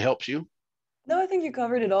that really helps you? No, I think you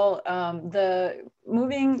covered it all. The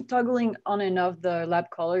toggling on and off the lap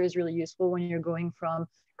color is really useful when you're going from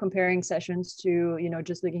comparing sessions to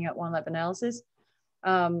just looking at one lap analysis.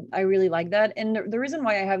 I really like that, and the reason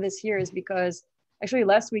why I have this here is because actually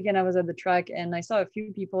last weekend I was at the track and I saw a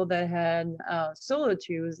few people that had solo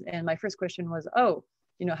twos, and my first question was,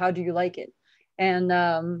 how do you like it? And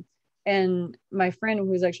my friend,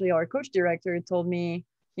 who's actually our coach director, told me,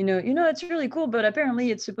 it's really cool, but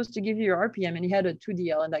apparently it's supposed to give you your RPM, and he had a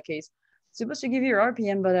 2DL in that case. It's supposed to give you your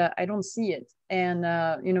RPM, but I don't see it. And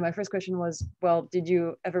my first question was, well, did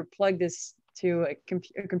you ever plug this to a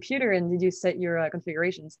computer, and did you set your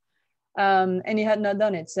configurations? And he had not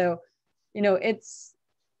done it. So it's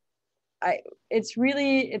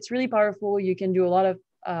really powerful. You can do a lot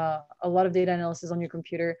of data analysis on your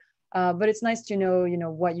computer, but it's nice to know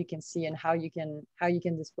what you can see and how you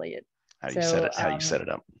can display it. How you set it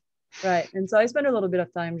up. Right. And so I spent a little bit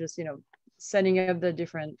of time just setting up the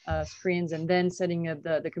different screens, and then setting up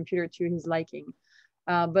the computer to his liking.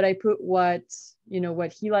 But I put what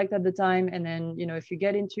he liked at the time, and then if you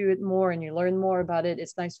get into it more and you learn more about it,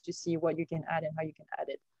 it's nice to see what you can add and how you can add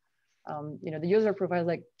it. You know, the user profile,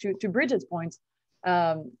 like to Bridget's point,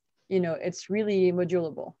 you know, it's really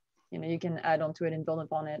modulable. You know, you can add on to it and build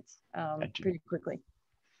upon it pretty quickly.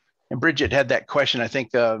 And Bridget had that question. I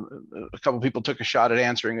think a couple of people took a shot at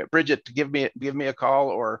answering it. Bridget, give me a call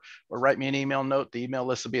or write me an email note. The email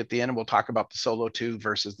list will be at the end, and we'll talk about the Solo 2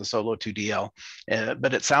 versus the Solo 2 DL.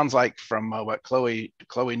 But it sounds like from what Chloe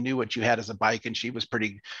knew what you had as a bike, and she was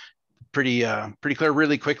pretty clear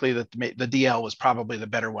really quickly that the DL was probably the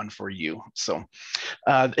better one for you. So,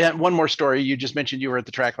 and one more story. You just mentioned you were at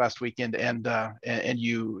the track last weekend, and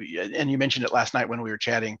you mentioned it last night when we were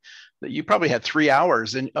chatting, that you probably had 3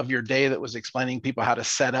 hours of your day that was explaining people how to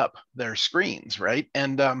set up their screens, right?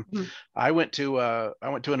 And I went to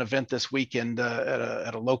an event this weekend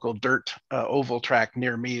at a local dirt oval track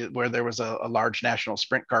near me where there was a large national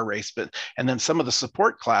sprint car race. And then some of the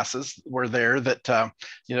support classes were there that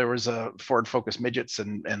you know, there was a Ford Focus midgets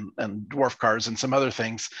and dwarf cars and some other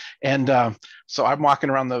things. And so I'm walking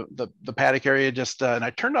around the paddock area and I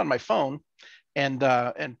turned on my phone and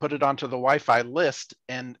put it onto the Wi-Fi list,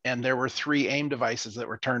 and there were 3 AIM devices that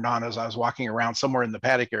were turned on as I was walking around somewhere in the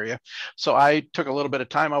paddock area. So I took a little bit of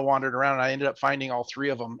time. I wandered around and I ended up finding all 3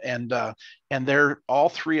 of them, and all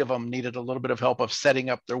 3 of them needed a little bit of help of setting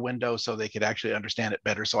up their window so they could actually understand it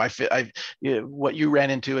better. So what you ran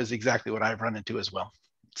into is exactly what I've run into as well.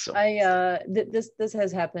 So this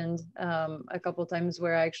has happened a couple of times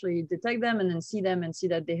where I actually detect them and then see them and see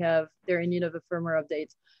that they're in need of a firmware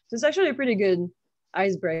update. So it's actually a pretty good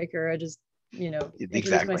icebreaker. I just, you know,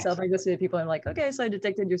 introduce myself. I go to the people. I'm like, okay, so I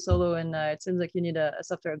detected your Solo, and it seems like you need a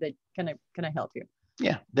software update. Can I help you?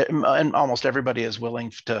 Yeah, and almost everybody is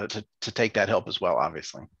willing to take that help as well,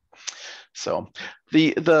 obviously. So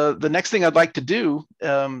the next thing I'd like to do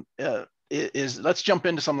is let's jump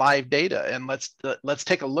into some live data, and let's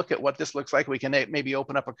take a look at what this looks like. We can maybe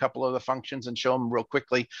open up a couple of the functions and show them real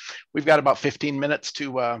quickly. We've got about 15 minutes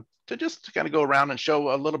to just kind of go around and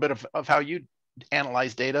show a little bit of how you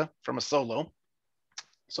analyze data from a Solo.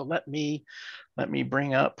 So let me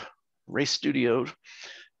bring up Race Studio,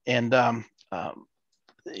 and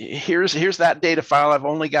here's that data file. I've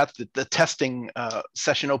only got the testing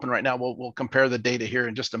session open right now. We'll compare the data here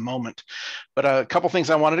in just a moment. But a couple things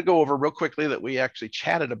I wanted to go over real quickly that we actually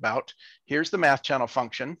chatted about. Here's the math channel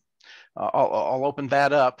function. I'll open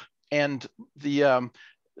that up, and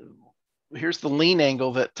here's the lean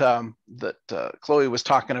angle that Chloe was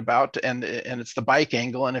talking about, and it's the bike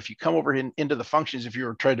angle. And if you come over into the functions, if you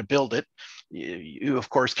were trying to build it, you of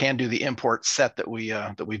course can do the import set that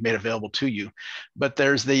we've made available to you. But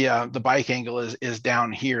there's the bike angle is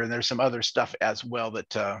down here, and there's some other stuff as well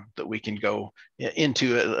that we can go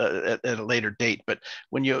into at a later date. But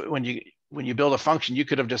when you build a function, you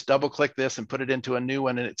could have just double clicked this and put it into a new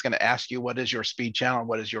one, and it's going to ask you what is your speed channel,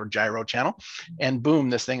 what is your gyro channel, and boom,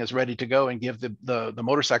 this thing is ready to go and give the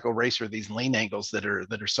motorcycle racer these lean angles that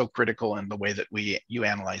are so critical in the way that you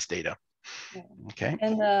analyze data. Okay.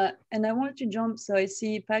 And I wanted to jump. So I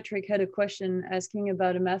see Patrick had a question asking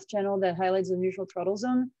about a math channel that highlights the neutral throttle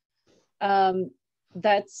zone.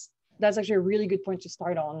 That's actually a really good point to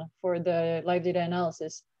start on for the live data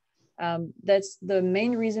analysis. That's the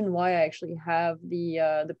main reason why I actually have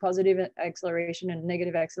the positive acceleration and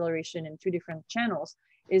negative acceleration in 2 different channels,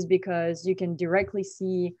 is because you can directly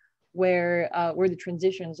see where the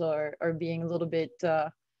transitions are being a little bit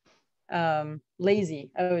lazy,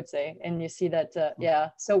 I would say. And you see that, yeah.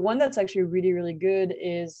 So one that's actually really, really good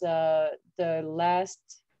is the last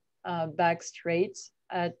back straight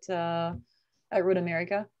at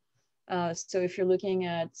MotoAmerica. So if you're looking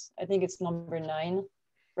at, I think it's number 9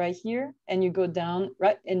 right here, and you go down,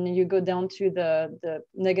 right, and you go down to the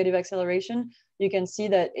negative acceleration, you can see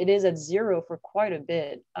that it is at 0 for quite a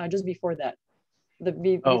bit, just before that.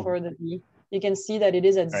 Before the B, you can see that it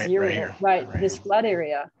is at 0, right, this flat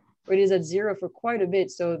area, where it is at 0 for quite a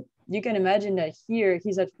bit. So you can imagine that here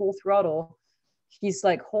he's at full throttle, he's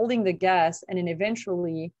like holding the gas, and then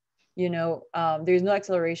eventually, you know, there's no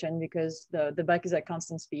acceleration because the bike is at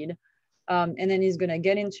constant speed, and then he's gonna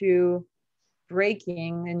get into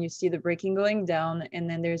braking, and you see the braking going down, and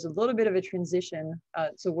then there's a little bit of a transition.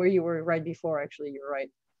 So where you were right before, actually, you're right.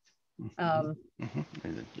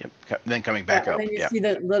 Yep. Then coming back up. And then you see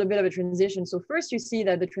that little bit of a transition. So first you see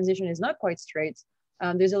that the transition is not quite straight.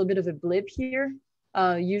 There's a little bit of a blip here.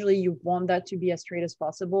 Usually you want that to be as straight as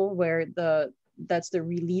possible, where that's the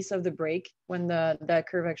release of the brake when that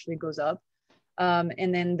curve actually goes up.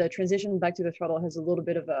 And then the transition back to the throttle has a little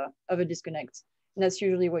bit of a disconnect. And that's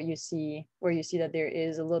usually what you see, where you see that there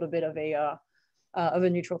is a little bit of a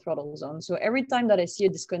neutral throttle zone. So every time that I see a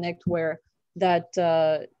disconnect where that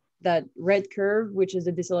that red curve, which is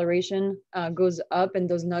the deceleration, goes up and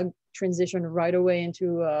does not transition right away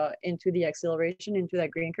into the acceleration, into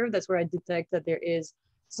that green curve, that's where I detect that there is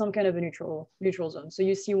some kind of a neutral zone. So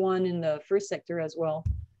you see one in the first sector as well.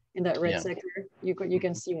 In that red sector, you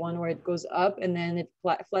can see one where it goes up and then it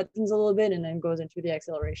flattens a little bit and then goes into the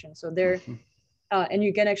acceleration. So there, and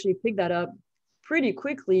you can actually pick that up pretty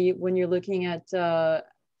quickly when you're looking at the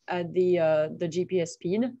GPS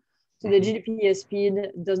speed. So the GPS speed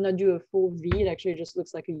does not do a full V; it actually just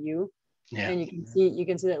looks like a U, and you can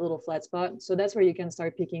see that little flat spot. So that's where you can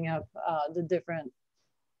start picking up the different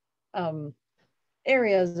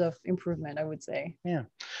areas of improvement, I would say. Yeah.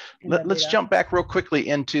 Let's jump back real quickly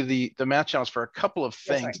into the math channels for a couple of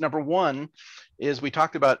things. Number one is we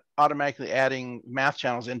talked about automatically adding math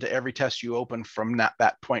channels into every test you open from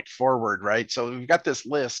that point forward, right? So we've got this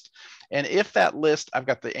list. And if that list, I've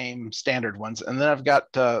got the AIM standard ones, and then I've got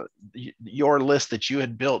your list that you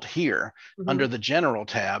had built here under the general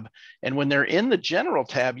tab. And when they're in the general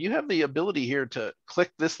tab, you have the ability here to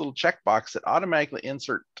click this little checkbox that automatically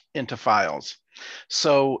insert into files.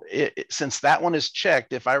 So since that one is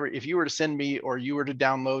checked, if you were to send me or you were to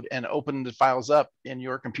download and open the files up in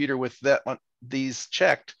your computer with these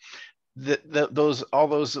checked, all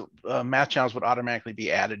those math channels would automatically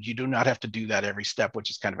be added. You do not have to do that every step, which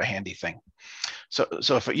is kind of a handy thing. So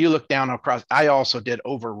if you look down across, I also did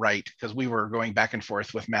overwrite because we were going back and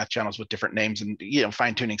forth with math channels with different names and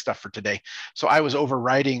fine tuning stuff for today. So I was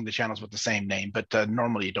overwriting the channels with the same name, but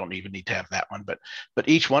normally you don't even need to have that one. But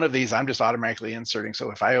each one of these I'm just automatically inserting.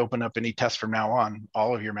 So if I open up any test from now on,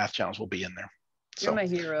 all of your math channels will be in there. You're my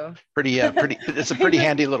hero. Pretty. It's a pretty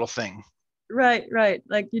handy little thing. Right.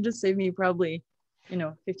 Like you just saved me probably,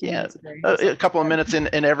 15 minutes a couple of minutes in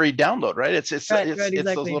every download, right? It's exactly.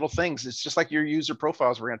 those little things. It's just like your user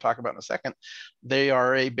profiles we're going to talk about in a second. They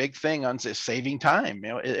are a big thing on saving time.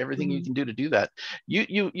 Everything you can do to do that.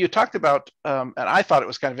 You talked about, and I thought it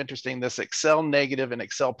was kind of interesting, this Excel negative and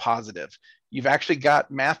Excel positive. You've actually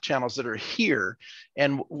got math channels that are here,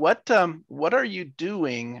 and what are you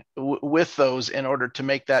doing with those in order to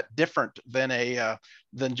make that different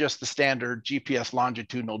than just the standard GPS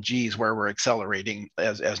longitudinal G's where we're accelerating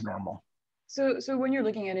as normal? So when you're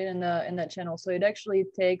looking at it in that channel, so it actually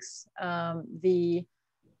takes it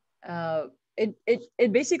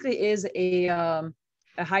basically is a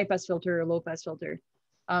high pass filter, a low pass filter.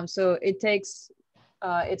 So it takes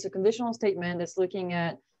it's a conditional statement that's looking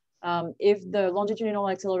at if the longitudinal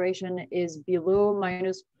acceleration is below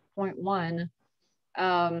minus 0.1,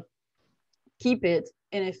 keep it.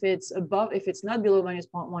 And if it's not below minus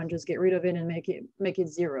 0.1, just get rid of it and make it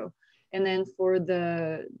 0. And then for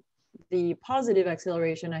the positive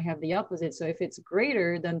acceleration, I have the opposite. So if it's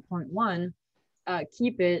greater than 0.1,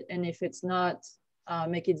 keep it. And if it's not,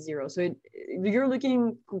 make it 0. So you're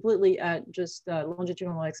looking completely at just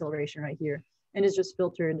longitudinal acceleration right here. And it's just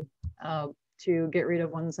filtered to get rid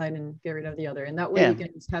of one side and get rid of the other. And that way you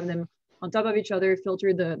can just have them on top of each other,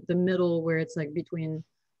 filter the middle where it's like between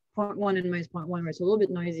 0.1 and minus 0.1, where it's a little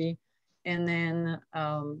bit noisy, and then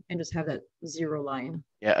and just have that 0 line.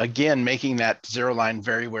 Yeah, again, making that 0 line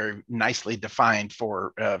very, very nicely defined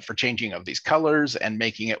for changing of these colors and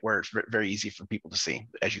making it where it's very easy for people to see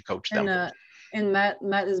as you coach them. And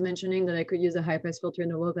Matt is mentioning that I could use a high pass filter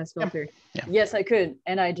and a low pass filter. Yeah. Yes, I could,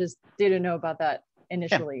 and I just didn't know about that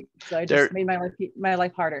initially. So I just made my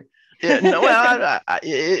life harder.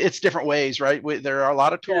 It's different ways, right? There are a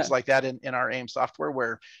lot of tools like that in our AIM software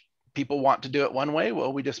where people want to do it one way.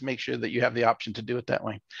 Well, we just make sure that you have the option to do it that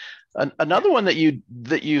way. Another one that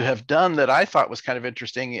you have done that I thought was kind of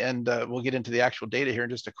interesting, and we'll get into the actual data here in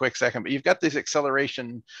just a quick second, but you've got this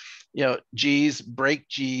acceleration, G's, brake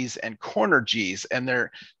G's, and corner G's, and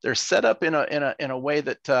they're set up in a way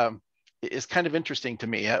that is kind of interesting to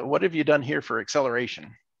me. What have you done here for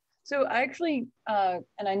acceleration? So I actually,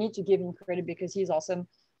 and I need to give him credit because he's awesome.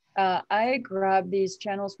 I grabbed these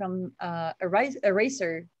channels from a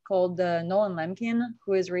racer called Nolan Lamkin,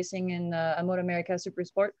 who is racing in a MotoAmerica Super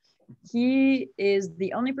Sport. He is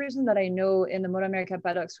the only person that I know in the MotoAmerica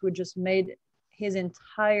paddocks who just made his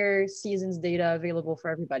entire season's data available for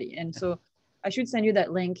everybody. And so I should send you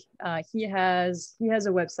that link. He has a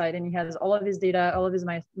website and he has all of his data, all of his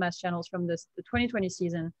mass channels from the 2020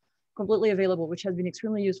 season completely available, which has been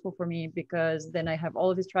extremely useful for me because then I have all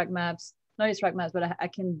of his track maps, not his track maps, but I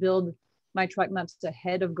can build my track maps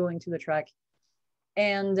ahead of going to the track.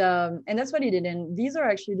 And that's what he did. And these are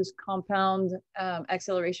actually just compound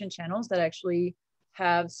acceleration channels that actually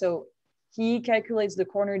have, so he calculates the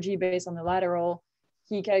corner G based on the lateral,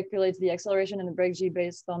 he calculates the acceleration and the brake G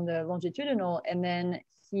based on the longitudinal, and then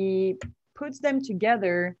he puts them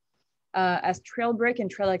together as trail brake and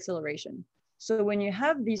trail acceleration. So when you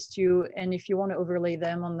have these two, and if you want to overlay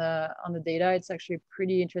them on the data, it's actually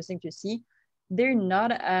pretty interesting to see. They're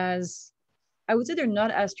not as, I would say they're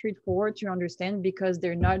not as straightforward to understand because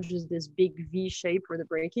they're not just this big V shape for the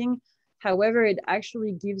braking. However, it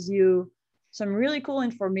actually gives you some really cool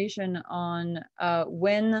information on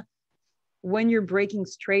when you're braking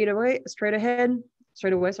straight away,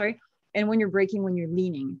 sorry, and when you're braking when you're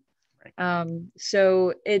leaning.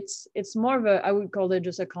 So it's more of a, I would call it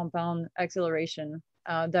just a compound acceleration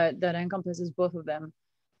that encompasses both of them.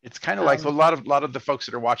 It's kind of like a lot of the folks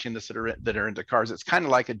that are watching this that are into cars. It's kind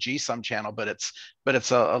of like a GSUM channel, but it's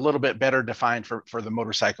a little bit better defined for the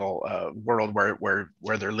motorcycle world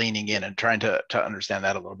where they're leaning in and trying to understand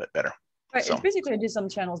that a little bit better. Right. So, it's basically just some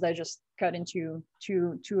channels that just cut into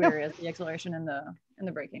two areas, the acceleration and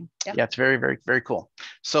the braking. Yeah, it's very, very, very cool.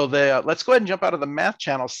 So let's go ahead and jump out of the math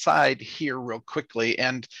channel side here real quickly,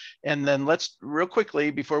 and then let's real quickly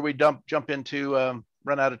before we jump into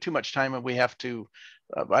run out of too much time, and we have to.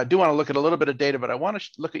 I do want to look at a little bit of data, but I want to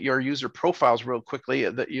look at your user profiles real quickly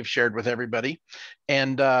that you've shared with everybody,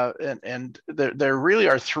 and there really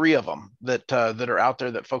are 3 of them that are out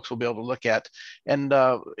there that folks will be able to look at, and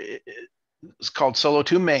it's called Solo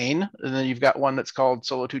 2 main, and then you've got one that's called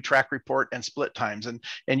Solo 2 track report and split times, and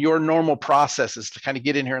your normal process is to kind of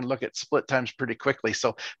get in here and look at split times pretty quickly.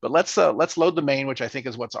 So, but let's load the main, which I think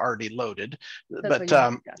is what's already loaded. That's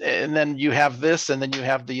and then you have this, and then you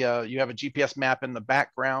have the you have a GPS map in the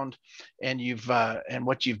background, and and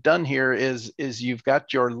what you've done here is you've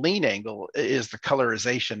got your lean angle is the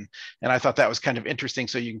colorization, and I thought that was kind of interesting.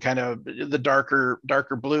 So you can kind of the darker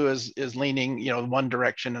blue is leaning one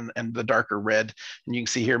direction, and the darker red, and you can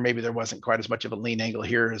see here maybe there wasn't quite as much of a lean angle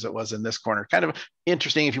here as it was in this corner. Kind of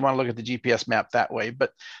interesting if you want to look at the GPS map that way.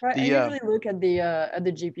 But right, I usually look at the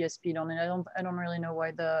GPS speed on it. I don't really know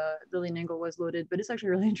why the lean angle was loaded, but it's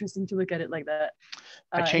actually really interesting to look at it like that.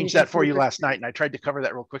 I changed that for you last night, and I tried to cover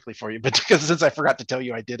that real quickly for you, but because since I forgot to tell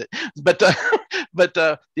you, I did it. But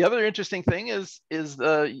the other interesting thing is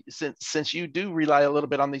since you do rely a little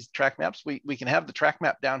bit on these track maps, we can have the track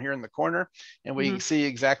map down here in the corner, and we see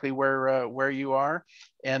exactly where you are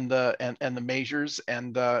and the measures,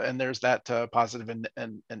 and there's that positive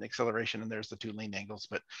and acceleration, and there's the 2 lean angles.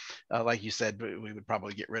 But like you said, we would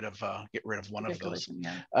probably get rid of one of those.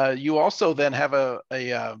 Yeah. You also then have a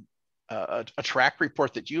track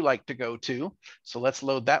report that you like to go to. So let's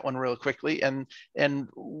load that one real quickly. And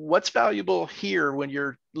what's valuable here when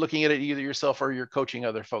you're looking at it either yourself or you're coaching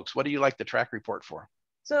other folks? What do you like the track report for?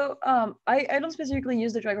 So I don't specifically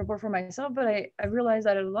use the track report for myself, but I realized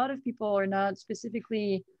that a lot of people are not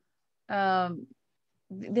specifically,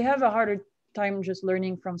 they have a harder time just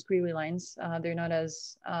learning from squiggly lines. They're not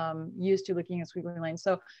as used to looking at squiggly lines.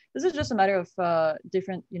 So this is just a matter of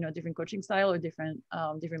different coaching style or different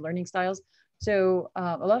learning styles. So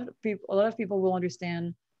a lot of people will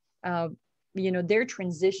understand their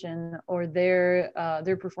transition or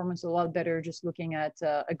their performance a lot better just looking at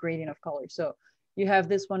a gradient of color. So you have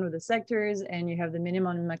this one with the sectors, and you have the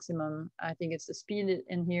minimum and maximum. I think it's the speed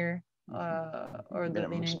in here, or the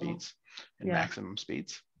minimum speeds and maximum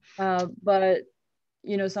speeds. But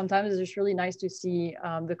sometimes it's just really nice to see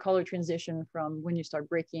the color transition from when you start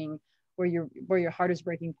braking, where your hardest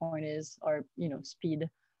braking point is, or speed,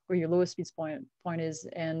 where your lowest speed point is,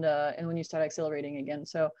 and when you start accelerating again.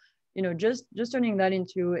 So just turning that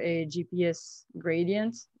into a GPS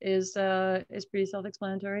gradient is pretty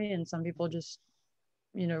self-explanatory, and some people just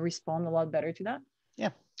respond a lot better to that. Yeah,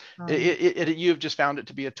 you've just found it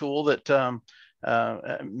to be a tool that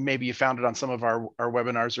maybe you found it on some of our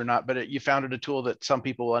webinars or not, but you found it a tool that some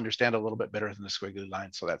people will understand a little bit better than the squiggly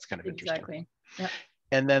line. So that's kind of interesting. Exactly. Yeah.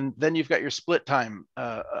 And then you've got your split time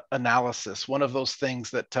analysis. One of those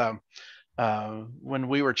things that when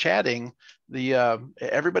we were chatting,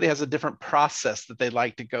 everybody has a different process that they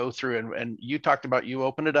like to go through, and you talked about, you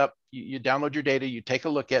open it up, you download your data, you take a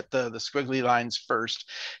look at the squiggly lines first,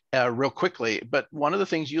 real quickly. But one of the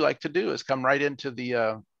things you like to do is come right into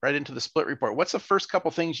the split report. What's the first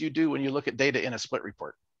couple things you do when you look at data in a split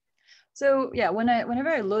report? So yeah, whenever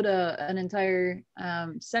I load an entire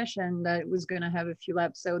session that was going to have a few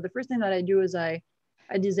laps, so the first thing that I do is I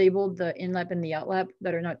disabled the in lap and the out lap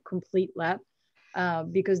that are not complete lap,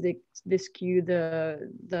 because they skew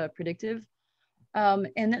the predictive.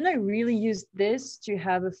 And then I really use this to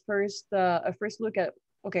have a first look at,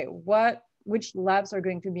 okay, which laps are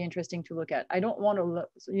going to be interesting to look at. I don't want to,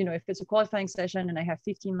 if it's a qualifying session and I have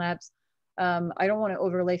 15 laps, I don't want to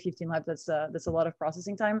overlay 15 laps. That's a lot of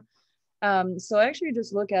processing time. So I actually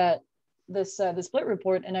just look at the split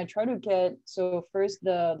report, and I try to get, so first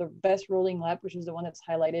the best rolling lap, which is the one that's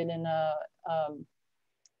highlighted in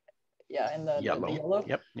in the yellow.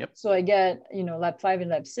 Yep. So I get, lap 5 and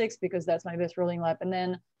lap 6 because that's my best rolling lap. And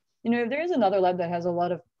then, if there is another lap that has a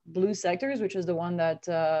lot of blue sectors, which is the one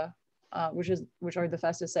that which are the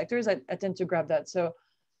fastest sectors, I tend to grab that. So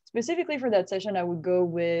specifically for that session, I would go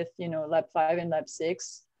with lap 5 and lap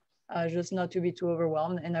 6, just not to be too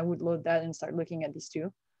overwhelmed, and I would load that and start looking at these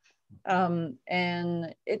two.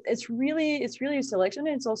 And it's really a selection.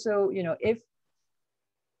 And it's also,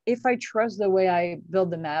 if I trust the way I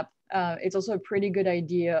build the map, it's also a pretty good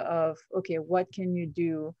idea of, okay, what can you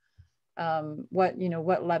do?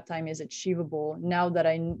 What lap time is achievable now that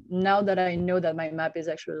I know that my map is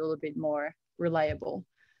actually a little bit more reliable.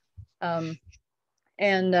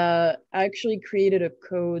 And I actually created a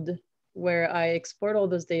code where I export all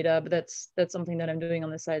this data, but that's something that I'm doing on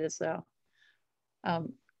the side as well.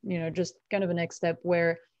 Just kind of a next step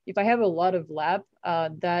where if I have a lot of lap,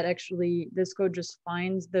 that actually this code just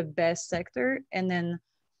finds the best sector and then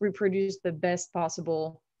reproduce the best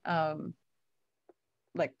possible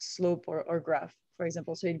like slope or graph, for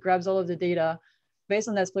example. So it grabs all of the data based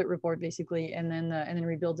on that split report basically, and then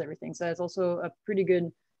rebuilds everything. So that's also a pretty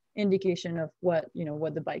good indication of what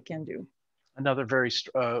the bike can do. Another very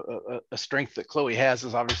a strength that Chloe has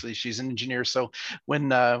is obviously she's an engineer. So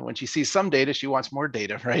when she sees some data, she wants more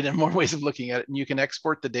data, right? And more ways of looking at it. And you can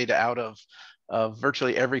export the data out of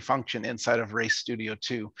virtually every function inside of Race Studio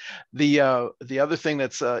 2. The other thing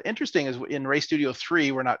that's interesting is in Race Studio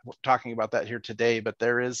 3, we're not talking about that here today, but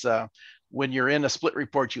there is when you're in a split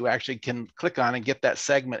report, you actually can click on and get that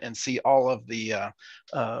segment and see all of the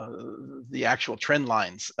actual trend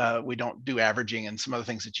lines. We don't do averaging and some other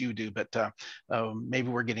things that you do, but maybe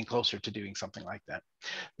we're getting closer to doing something like that.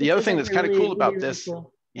 The other thing that's kind of cool about this,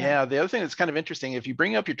 the other thing that's kind of interesting, if you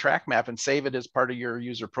bring up your track map and save it as part of your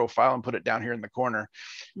user profile and put it down here in the corner,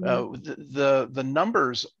 the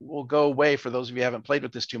numbers will go away for those of you who haven't played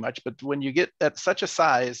with this too much. But when you get at such a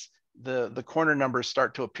size, the corner numbers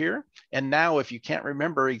start to appear. And now if you can't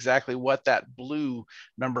remember exactly what that blue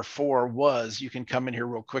number 4 was, you can come in here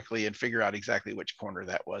real quickly and figure out exactly which corner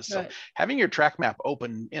that was. Right. So having your track map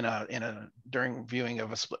open during viewing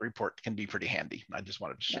of a split report can be pretty handy. I just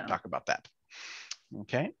wanted to talk about that.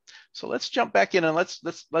 Okay, so let's jump back in and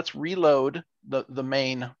let's reload the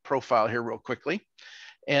main profile here real quickly.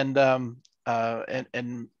 And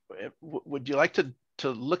would you like to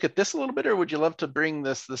look at this a little bit, or would you love to bring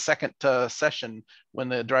the second session when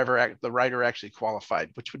the rider actually qualified?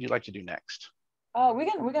 Which would you like to do next? We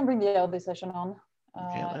can bring the LD session on.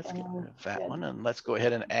 Okay, let's get rid of that one, and let's go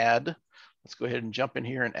ahead and add. Let's go ahead and jump in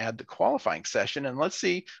here and add the qualifying session. And let's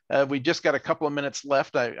see, we just got a couple of minutes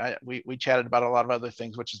left. We chatted about a lot of other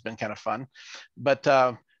things, which has been kind of fun. But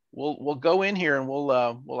we'll go in here and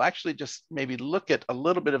we'll actually just maybe look at a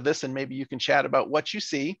little bit of this, and maybe you can chat about what you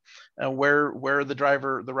see, where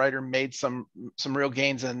the rider made some real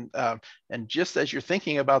gains. And just as you're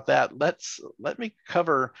thinking about that, let me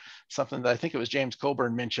cover something that I think it was James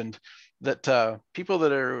Colburn mentioned, that people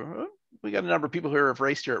that are, we got a number of people who have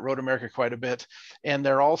raced here at MotoAmerica quite a bit, and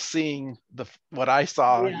they're all seeing what I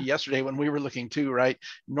saw yesterday when we were looking too, right?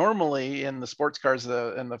 Normally in the sports cars,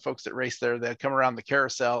 and the folks that race there, they come around the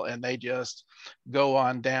carousel and they just go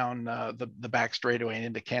on down the back straightaway and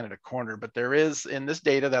into Canada Corner. But there is, in this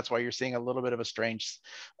data, that's why you're seeing a little bit of a strange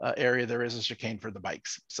area. There is a chicane for the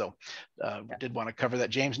bikes. So did want to cover that.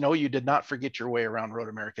 James, no, you did not forget your way around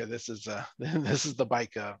MotoAmerica. This is the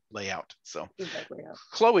bike layout. So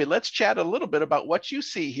Chloe, let's chat a little bit about what you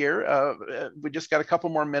see here. We just got a couple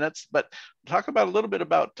more minutes, but talk about a little bit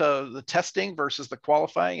about the testing versus the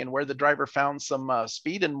qualifying, and where the driver found some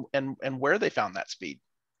speed and where they found that speed.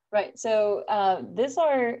 Right. So these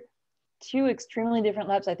are two extremely different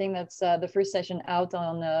laps. I think that's the first session out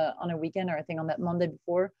on a weekend, or I think on that Monday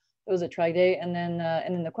before. It was a track day, and then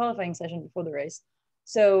the qualifying session before the race.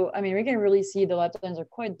 So I mean, we can really see the lap times are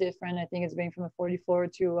quite different. I think it's going from a 44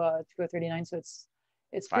 to a 39. So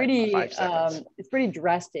it's pretty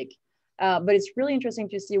drastic, but it's really interesting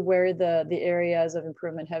to see where the areas of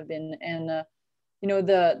improvement have been. And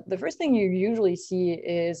the first thing you usually see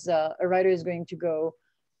is a rider is going to go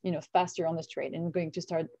faster on the straight and going to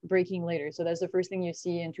start braking later. So that's the first thing you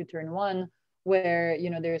see into turn 1, where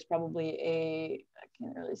there's probably I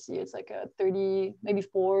can't really see, it's like a 30, maybe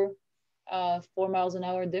 4 miles an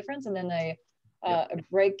hour difference, and then a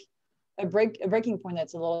braking point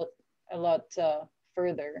that's a lot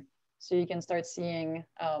further. So you can start seeing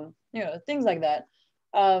things like that.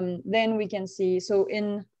 Then we can see, so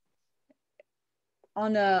in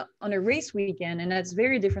on a race weekend, and that's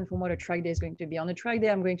very different from what a track day is going to be. On a track day,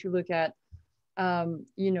 I'm going to look at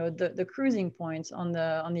the cruising points on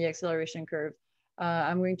the acceleration curve.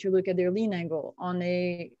 I'm going to look at their lean angle on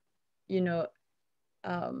a MotoAmerica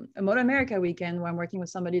weekend where I'm working with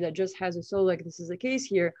somebody that just has a solo, like this is the case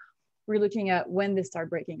here. We're looking at when they start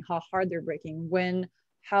braking, how hard they're braking,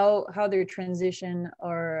 how their transition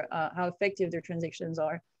or how effective their transitions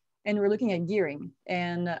are. And we're looking at gearing.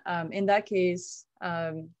 And in that case,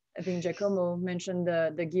 I think Giacomo mentioned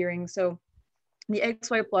the gearing. So the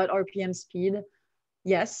XY plot RPM speed,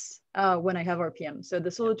 yes, when I have RPM. So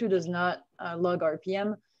the Solo 2 does not log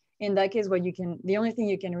RPM. In that case, the only thing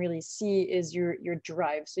you can really see is your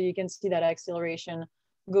drive. So you can see that acceleration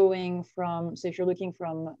going from, so if you're looking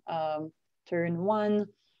from turn 1,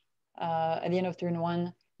 at the end of turn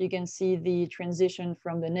 1, you can see the transition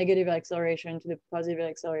from the negative acceleration to the positive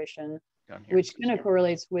acceleration, which kind of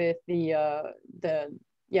correlates with the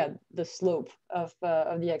slope of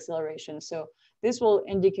the acceleration. So this will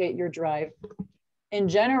indicate your drive. In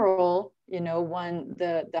general, when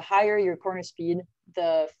the higher your corner speed,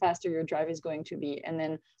 the faster your drive is going to be, and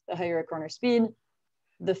then the higher your corner speed,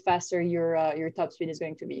 the faster your top speed is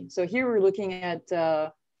going to be. So here we're looking at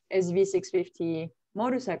SV650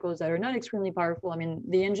 motorcycles that are not extremely powerful. I mean,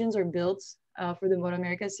 the engines are built for the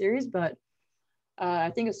MotoAmerica series, but I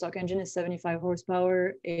think a stock engine is 75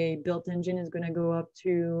 horsepower. A built engine is going to go up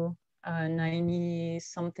to 90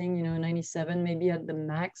 something, 97 maybe at the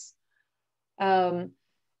max. And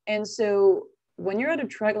so when you're at a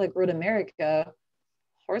track like Road America,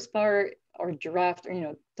 horsepower or draft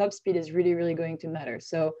or top speed is really, really going to matter.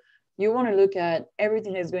 So you want to look at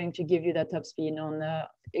everything that's going to give you that top speed on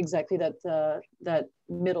exactly that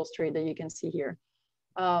middle straight that you can see here.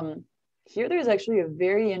 Here there's actually a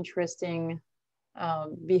very interesting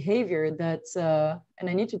behavior that's, and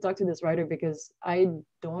I need to talk to this rider because I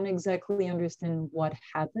don't exactly understand what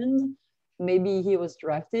happened. Maybe he was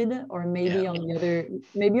drafted, or maybe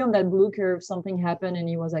maybe on that blue curve, something happened and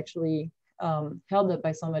he was actually held up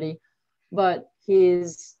by somebody, but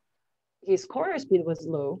his corner speed was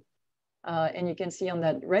low. And you can see on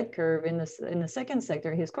that red curve in the second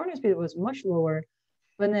sector, his corner speed was much lower,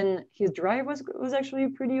 but then his drive was actually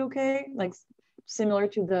pretty okay, like similar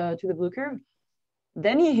to the blue curve.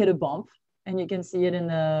 Then he hit a bump, and you can see it in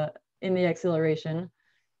the acceleration.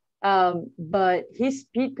 But his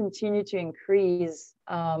speed continued to increase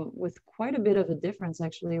with quite a bit of a difference,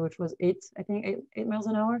 actually, which was 8 miles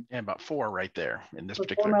an hour. Yeah, about 4 right there in this So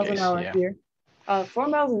particular 4 miles case. an hour here. 4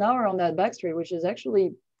 miles an hour on that back straight, which is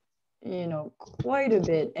actually, quite a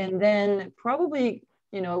bit. And then probably,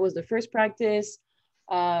 it was the first practice.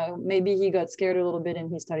 Maybe he got scared a little bit and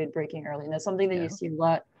he started braking early. And that's something that you see a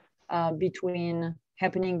lot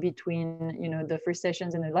happening between, the first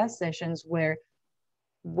sessions and the last sessions, where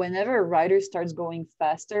whenever a rider starts going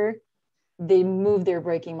faster, they move their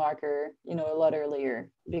braking marker, a lot earlier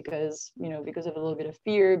because of a little bit of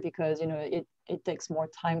fear, because, it takes more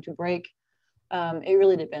time to brake. It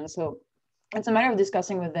really depends. So it's a matter of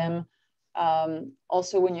discussing with them.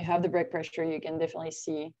 Also, when you have the brake pressure, you can definitely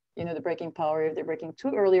see, the braking power, if they're braking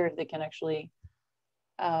too early or if they can actually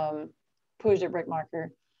push their brake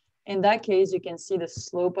marker. In that case, you can see the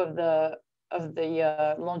slope of the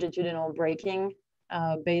longitudinal braking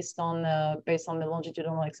based on the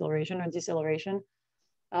longitudinal acceleration or deceleration.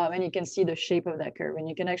 And you can see the shape of that curve. And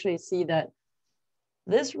you can actually see that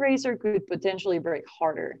this racer could potentially brake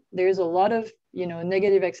harder. There's a lot of,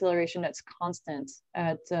 negative acceleration that's constant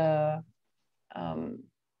at, at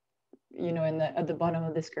the bottom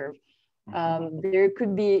of this curve. There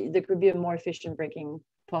could be a more efficient braking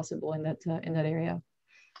possible in that area.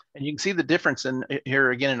 And you can see the difference in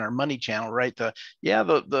here again in our money channel, right? The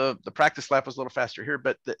practice lap was a little faster here,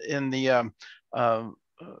 but in the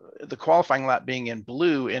qualifying lap being in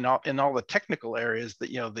blue, in all the technical areas,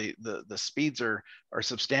 that the speeds are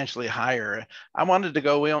substantially higher. I wanted to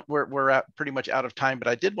go. We're pretty much out of time, but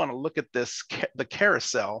I did want to look at the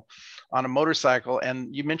carousel on a motorcycle.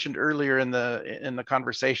 And you mentioned earlier in the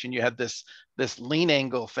conversation you had this lean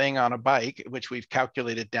angle thing on a bike, which we've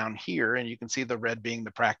calculated down here, and you can see the red being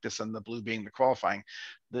the practice and the blue being the qualifying.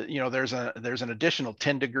 There's an additional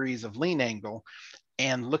 10 degrees of lean angle.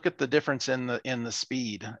 And look at the difference in the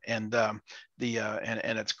speed, and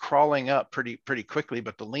and it's crawling up pretty quickly,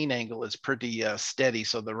 but the lean angle is pretty steady.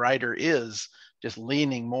 So the rider is just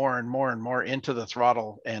leaning more and more and more into the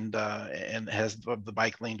throttle, and has the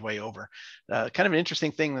bike leaned way over. Kind of an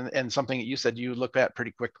interesting thing, and something that you said you look at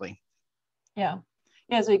pretty quickly. Yeah.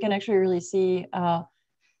 So you can actually really see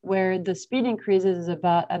where the speed increases is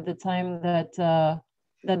about at the time that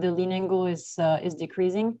the lean angle is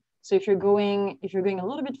decreasing. So if you're going a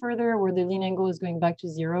little bit further where the lean angle is going back to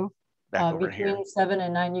 0, Back over between here. 7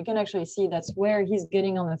 and 9, you can actually see that's where he's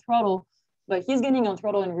getting on the throttle, but he's getting on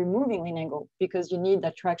throttle and removing lean angle because you need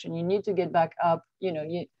that traction. You need to get back up. You know,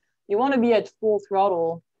 you want to be at full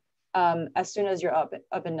throttle as soon as you're up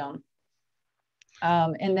and down.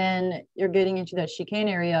 And then you're getting into that chicane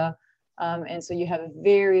area. And so you have a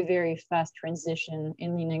very, very fast transition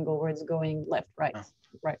in lean angle where it's going left, right,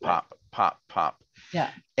 right, pop, left. pop, pop. Yeah.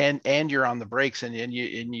 And you're on the brakes, and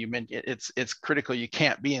you meant it's critical. You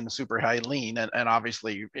can't be in the super high lean and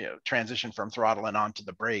obviously transition from throttle and onto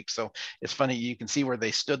the brake. So it's funny, you can see where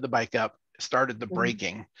they stood the bike up, started the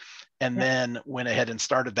braking, and then went ahead and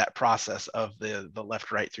started that process of the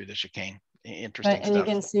left right through the chicane. Interesting right, stuff. and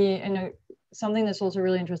you can see, and something that's also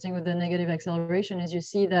really interesting with the negative acceleration is you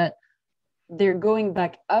see that they're going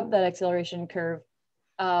back up that acceleration curve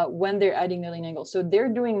when they're adding the lean angle. So they're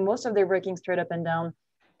doing most of their braking straight up and down,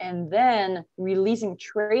 and then releasing,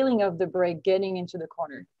 trailing of the brake, getting into the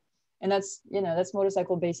corner. And that's, that's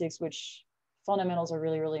motorcycle basics, which fundamentals are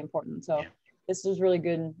really, really important. So this is really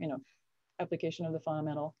good, application of the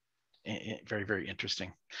fundamental. Very, very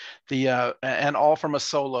interesting. The and all from a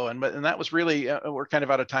solo, and that was really we're kind of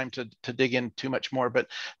out of time to dig in too much more, but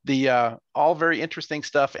the all very interesting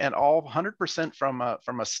stuff, and all 100% from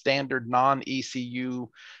a standard non-ECU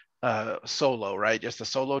solo, right? Just a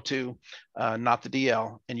Solo 2, not the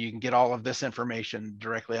DL, and you can get all of this information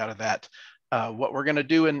directly out of that. What we're going to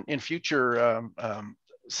do in future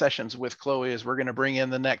sessions with Chloé is we're going to bring in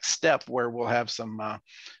the next step where we'll have some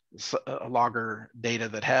logger data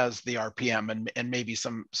that has the RPM and maybe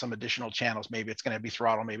some additional channels. Maybe it's going to be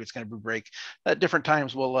throttle, maybe it's going to be brake. At different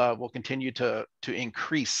times, we'll continue to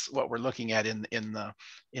increase what we're looking at in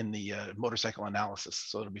the motorcycle analysis.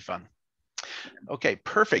 So it'll be fun. Okay,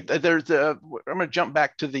 perfect. I'm going to jump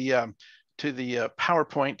back to the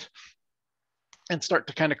PowerPoint and start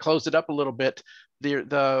to kind of close it up a little bit.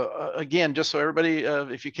 Again, just so everybody,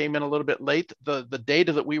 if you came in a little bit late, the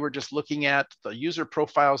data that we were just looking at, the user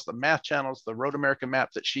profiles, the math channels, the MotoAmerica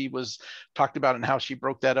map that she was talked about, and how she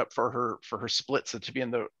broke that up for her splits to be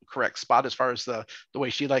in the correct spot as far as the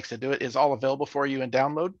way she likes to do it, is all available for you in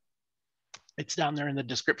download. It's down there in the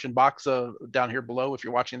description box down here below if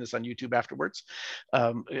you're watching this on YouTube afterwards.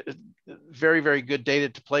 Very, very good data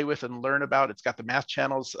to play with and learn about. It's got the math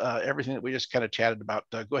channels, everything that we just kind of chatted about.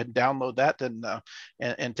 Go ahead and download that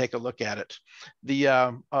and take a look at it.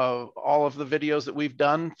 All of the videos that we've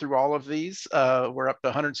done through all of these, we're up to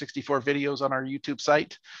 164 videos on our YouTube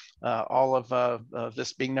site. All of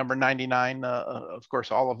this being number 99, of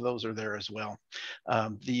course, all of those are there as well.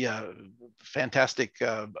 The fantastic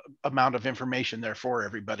amount of information there for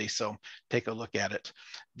everybody, so take a look at it.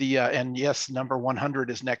 And yes, number 100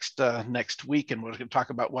 is next week, and we're going to talk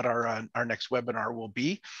about what our next webinar will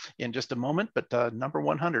be in just a moment. But number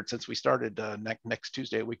 100 since we started next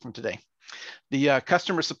Tuesday, a week from today. The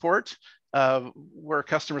customer support. We're a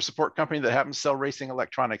customer support company that happens to sell racing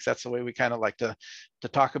electronics. That's the way we kind of like to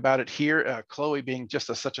talk about it here. Chloé being just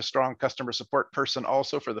such a strong customer support person,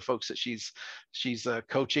 also for the folks that she's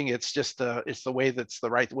coaching. It's just it's the way that's the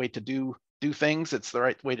right way to do things. It's the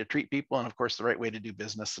right way to treat people, and of course the right way to do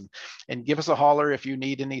business. And give us a holler if you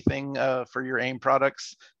need anything for your AIM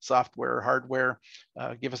products, software, hardware.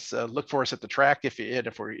 Give us look for us at the track. If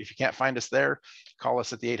you can't find us there, call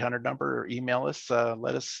us at the 800 number or email us.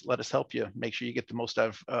 Let us help you. Make sure you get the most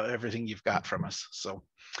out of everything you've got from us. So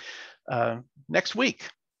next week.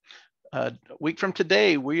 A week from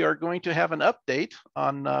today, we are going to have an update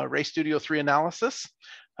on Race Studio 3 analysis,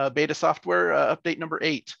 beta software update number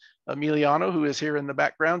 8. Emiliano, who is here in the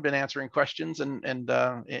background, been answering questions and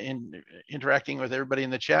interacting with everybody in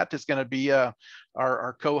the chat, is going to be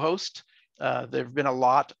our co-host. There have been a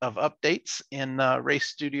lot of updates in Race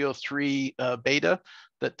Studio 3 beta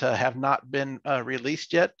that have not been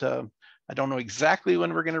released yet. I don't know exactly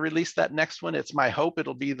when we're going to release that next one. It's my hope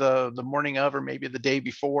it'll be the morning of, or maybe the day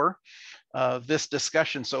before this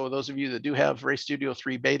discussion. So those of you that do have Race Studio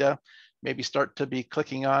 3 beta, maybe start to be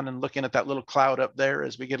clicking on and looking at that little cloud up there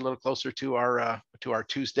as we get a little closer to our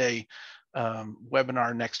Tuesday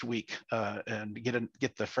webinar next week, and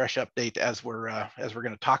get the fresh update as we're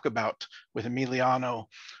going to talk about with Emiliano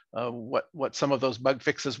what some of those bug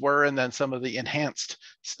fixes were, and then some of the enhanced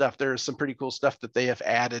stuff. There's some pretty cool stuff that they have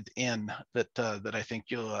added in that I think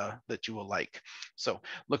you will like. So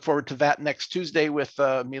look forward to that next Tuesday with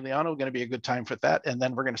Emiliano. Going to be a good time for that, and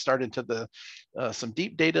then we're going to start into the some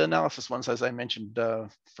deep data analysis ones, as I mentioned,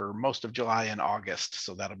 for most of July and August.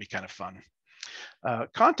 So that'll be kind of fun.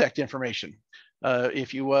 Contact information.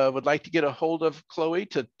 If you would like to get a hold of Chloé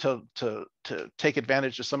to take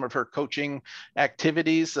advantage of some of her coaching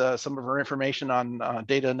activities, some of her information on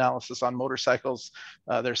data analysis on motorcycles.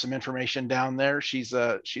 There's some information down there. She's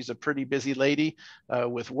a pretty busy lady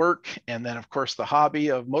with work, and then of course the hobby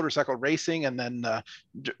of motorcycle racing, and then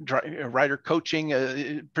rider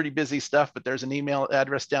coaching. Pretty busy stuff. But there's an email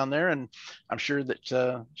address down there, and I'm sure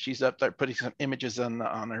that she's up there putting some images on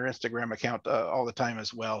her Instagram account all the time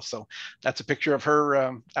as well. So that's a picture of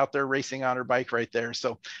her out there racing on her bike right there.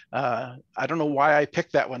 So I don't know why I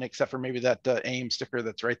picked that one, except for maybe that AIM sticker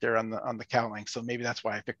that's right there on the cowling. So maybe that's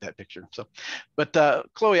why I picked that picture. So, but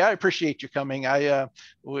Chloé, I appreciate you coming.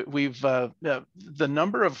 We've the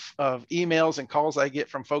number of emails and calls I get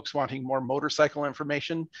from folks wanting more motorcycle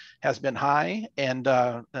information has been high, and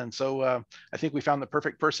so I think we found the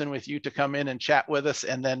perfect person with you to come in and chat with us,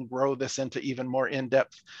 and then grow this into even more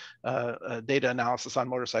in-depth data analysis on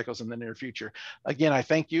motorcycles in the near future. Again, I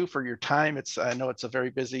thank you for your time. I know it's a very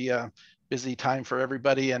busy time for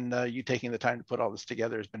everybody, and you taking the time to put all this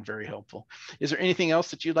together has been very helpful. Is there anything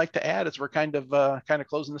else that you'd like to add as we're kind of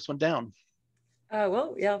closing this one down?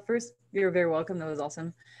 Well, yeah, first, you're very welcome. That was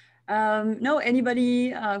awesome. No,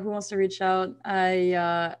 anybody who wants to reach out,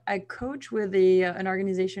 I coach with an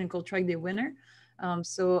organization called Track Day Winner.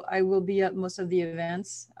 So I will be at most of the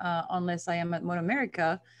events, unless I am at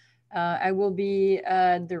MotoAmerica. I will be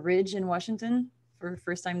at the Ridge in Washington for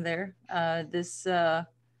first time there this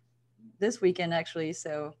weekend, actually.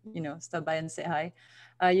 So, stop by and say hi.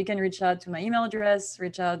 You can reach out to my email address,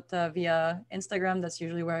 reach out via Instagram. That's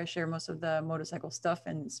usually where I share most of the motorcycle stuff,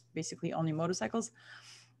 and it's basically only motorcycles.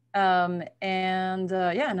 And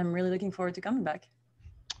I'm really looking forward to coming back.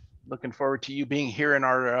 Looking forward to you being here in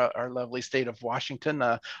our lovely state of Washington.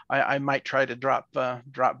 I might try to drop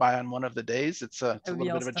by on one of the days. It's a little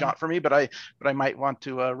bit of a jaunt for me, but I might want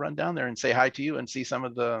to run down there and say hi to you and see some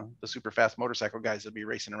of the super fast motorcycle guys that'll be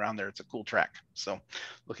racing around there. It's a cool track, so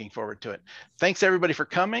looking forward to it. Thanks everybody for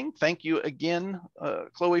coming. Thank you again,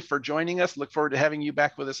 Chloé, for joining us. Look forward to having you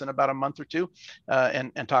back with us in about a month or two,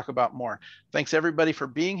 and talk about more. Thanks everybody for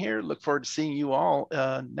being here. Look forward to seeing you all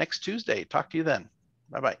next Tuesday. Talk to you then.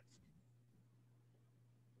 Bye-bye.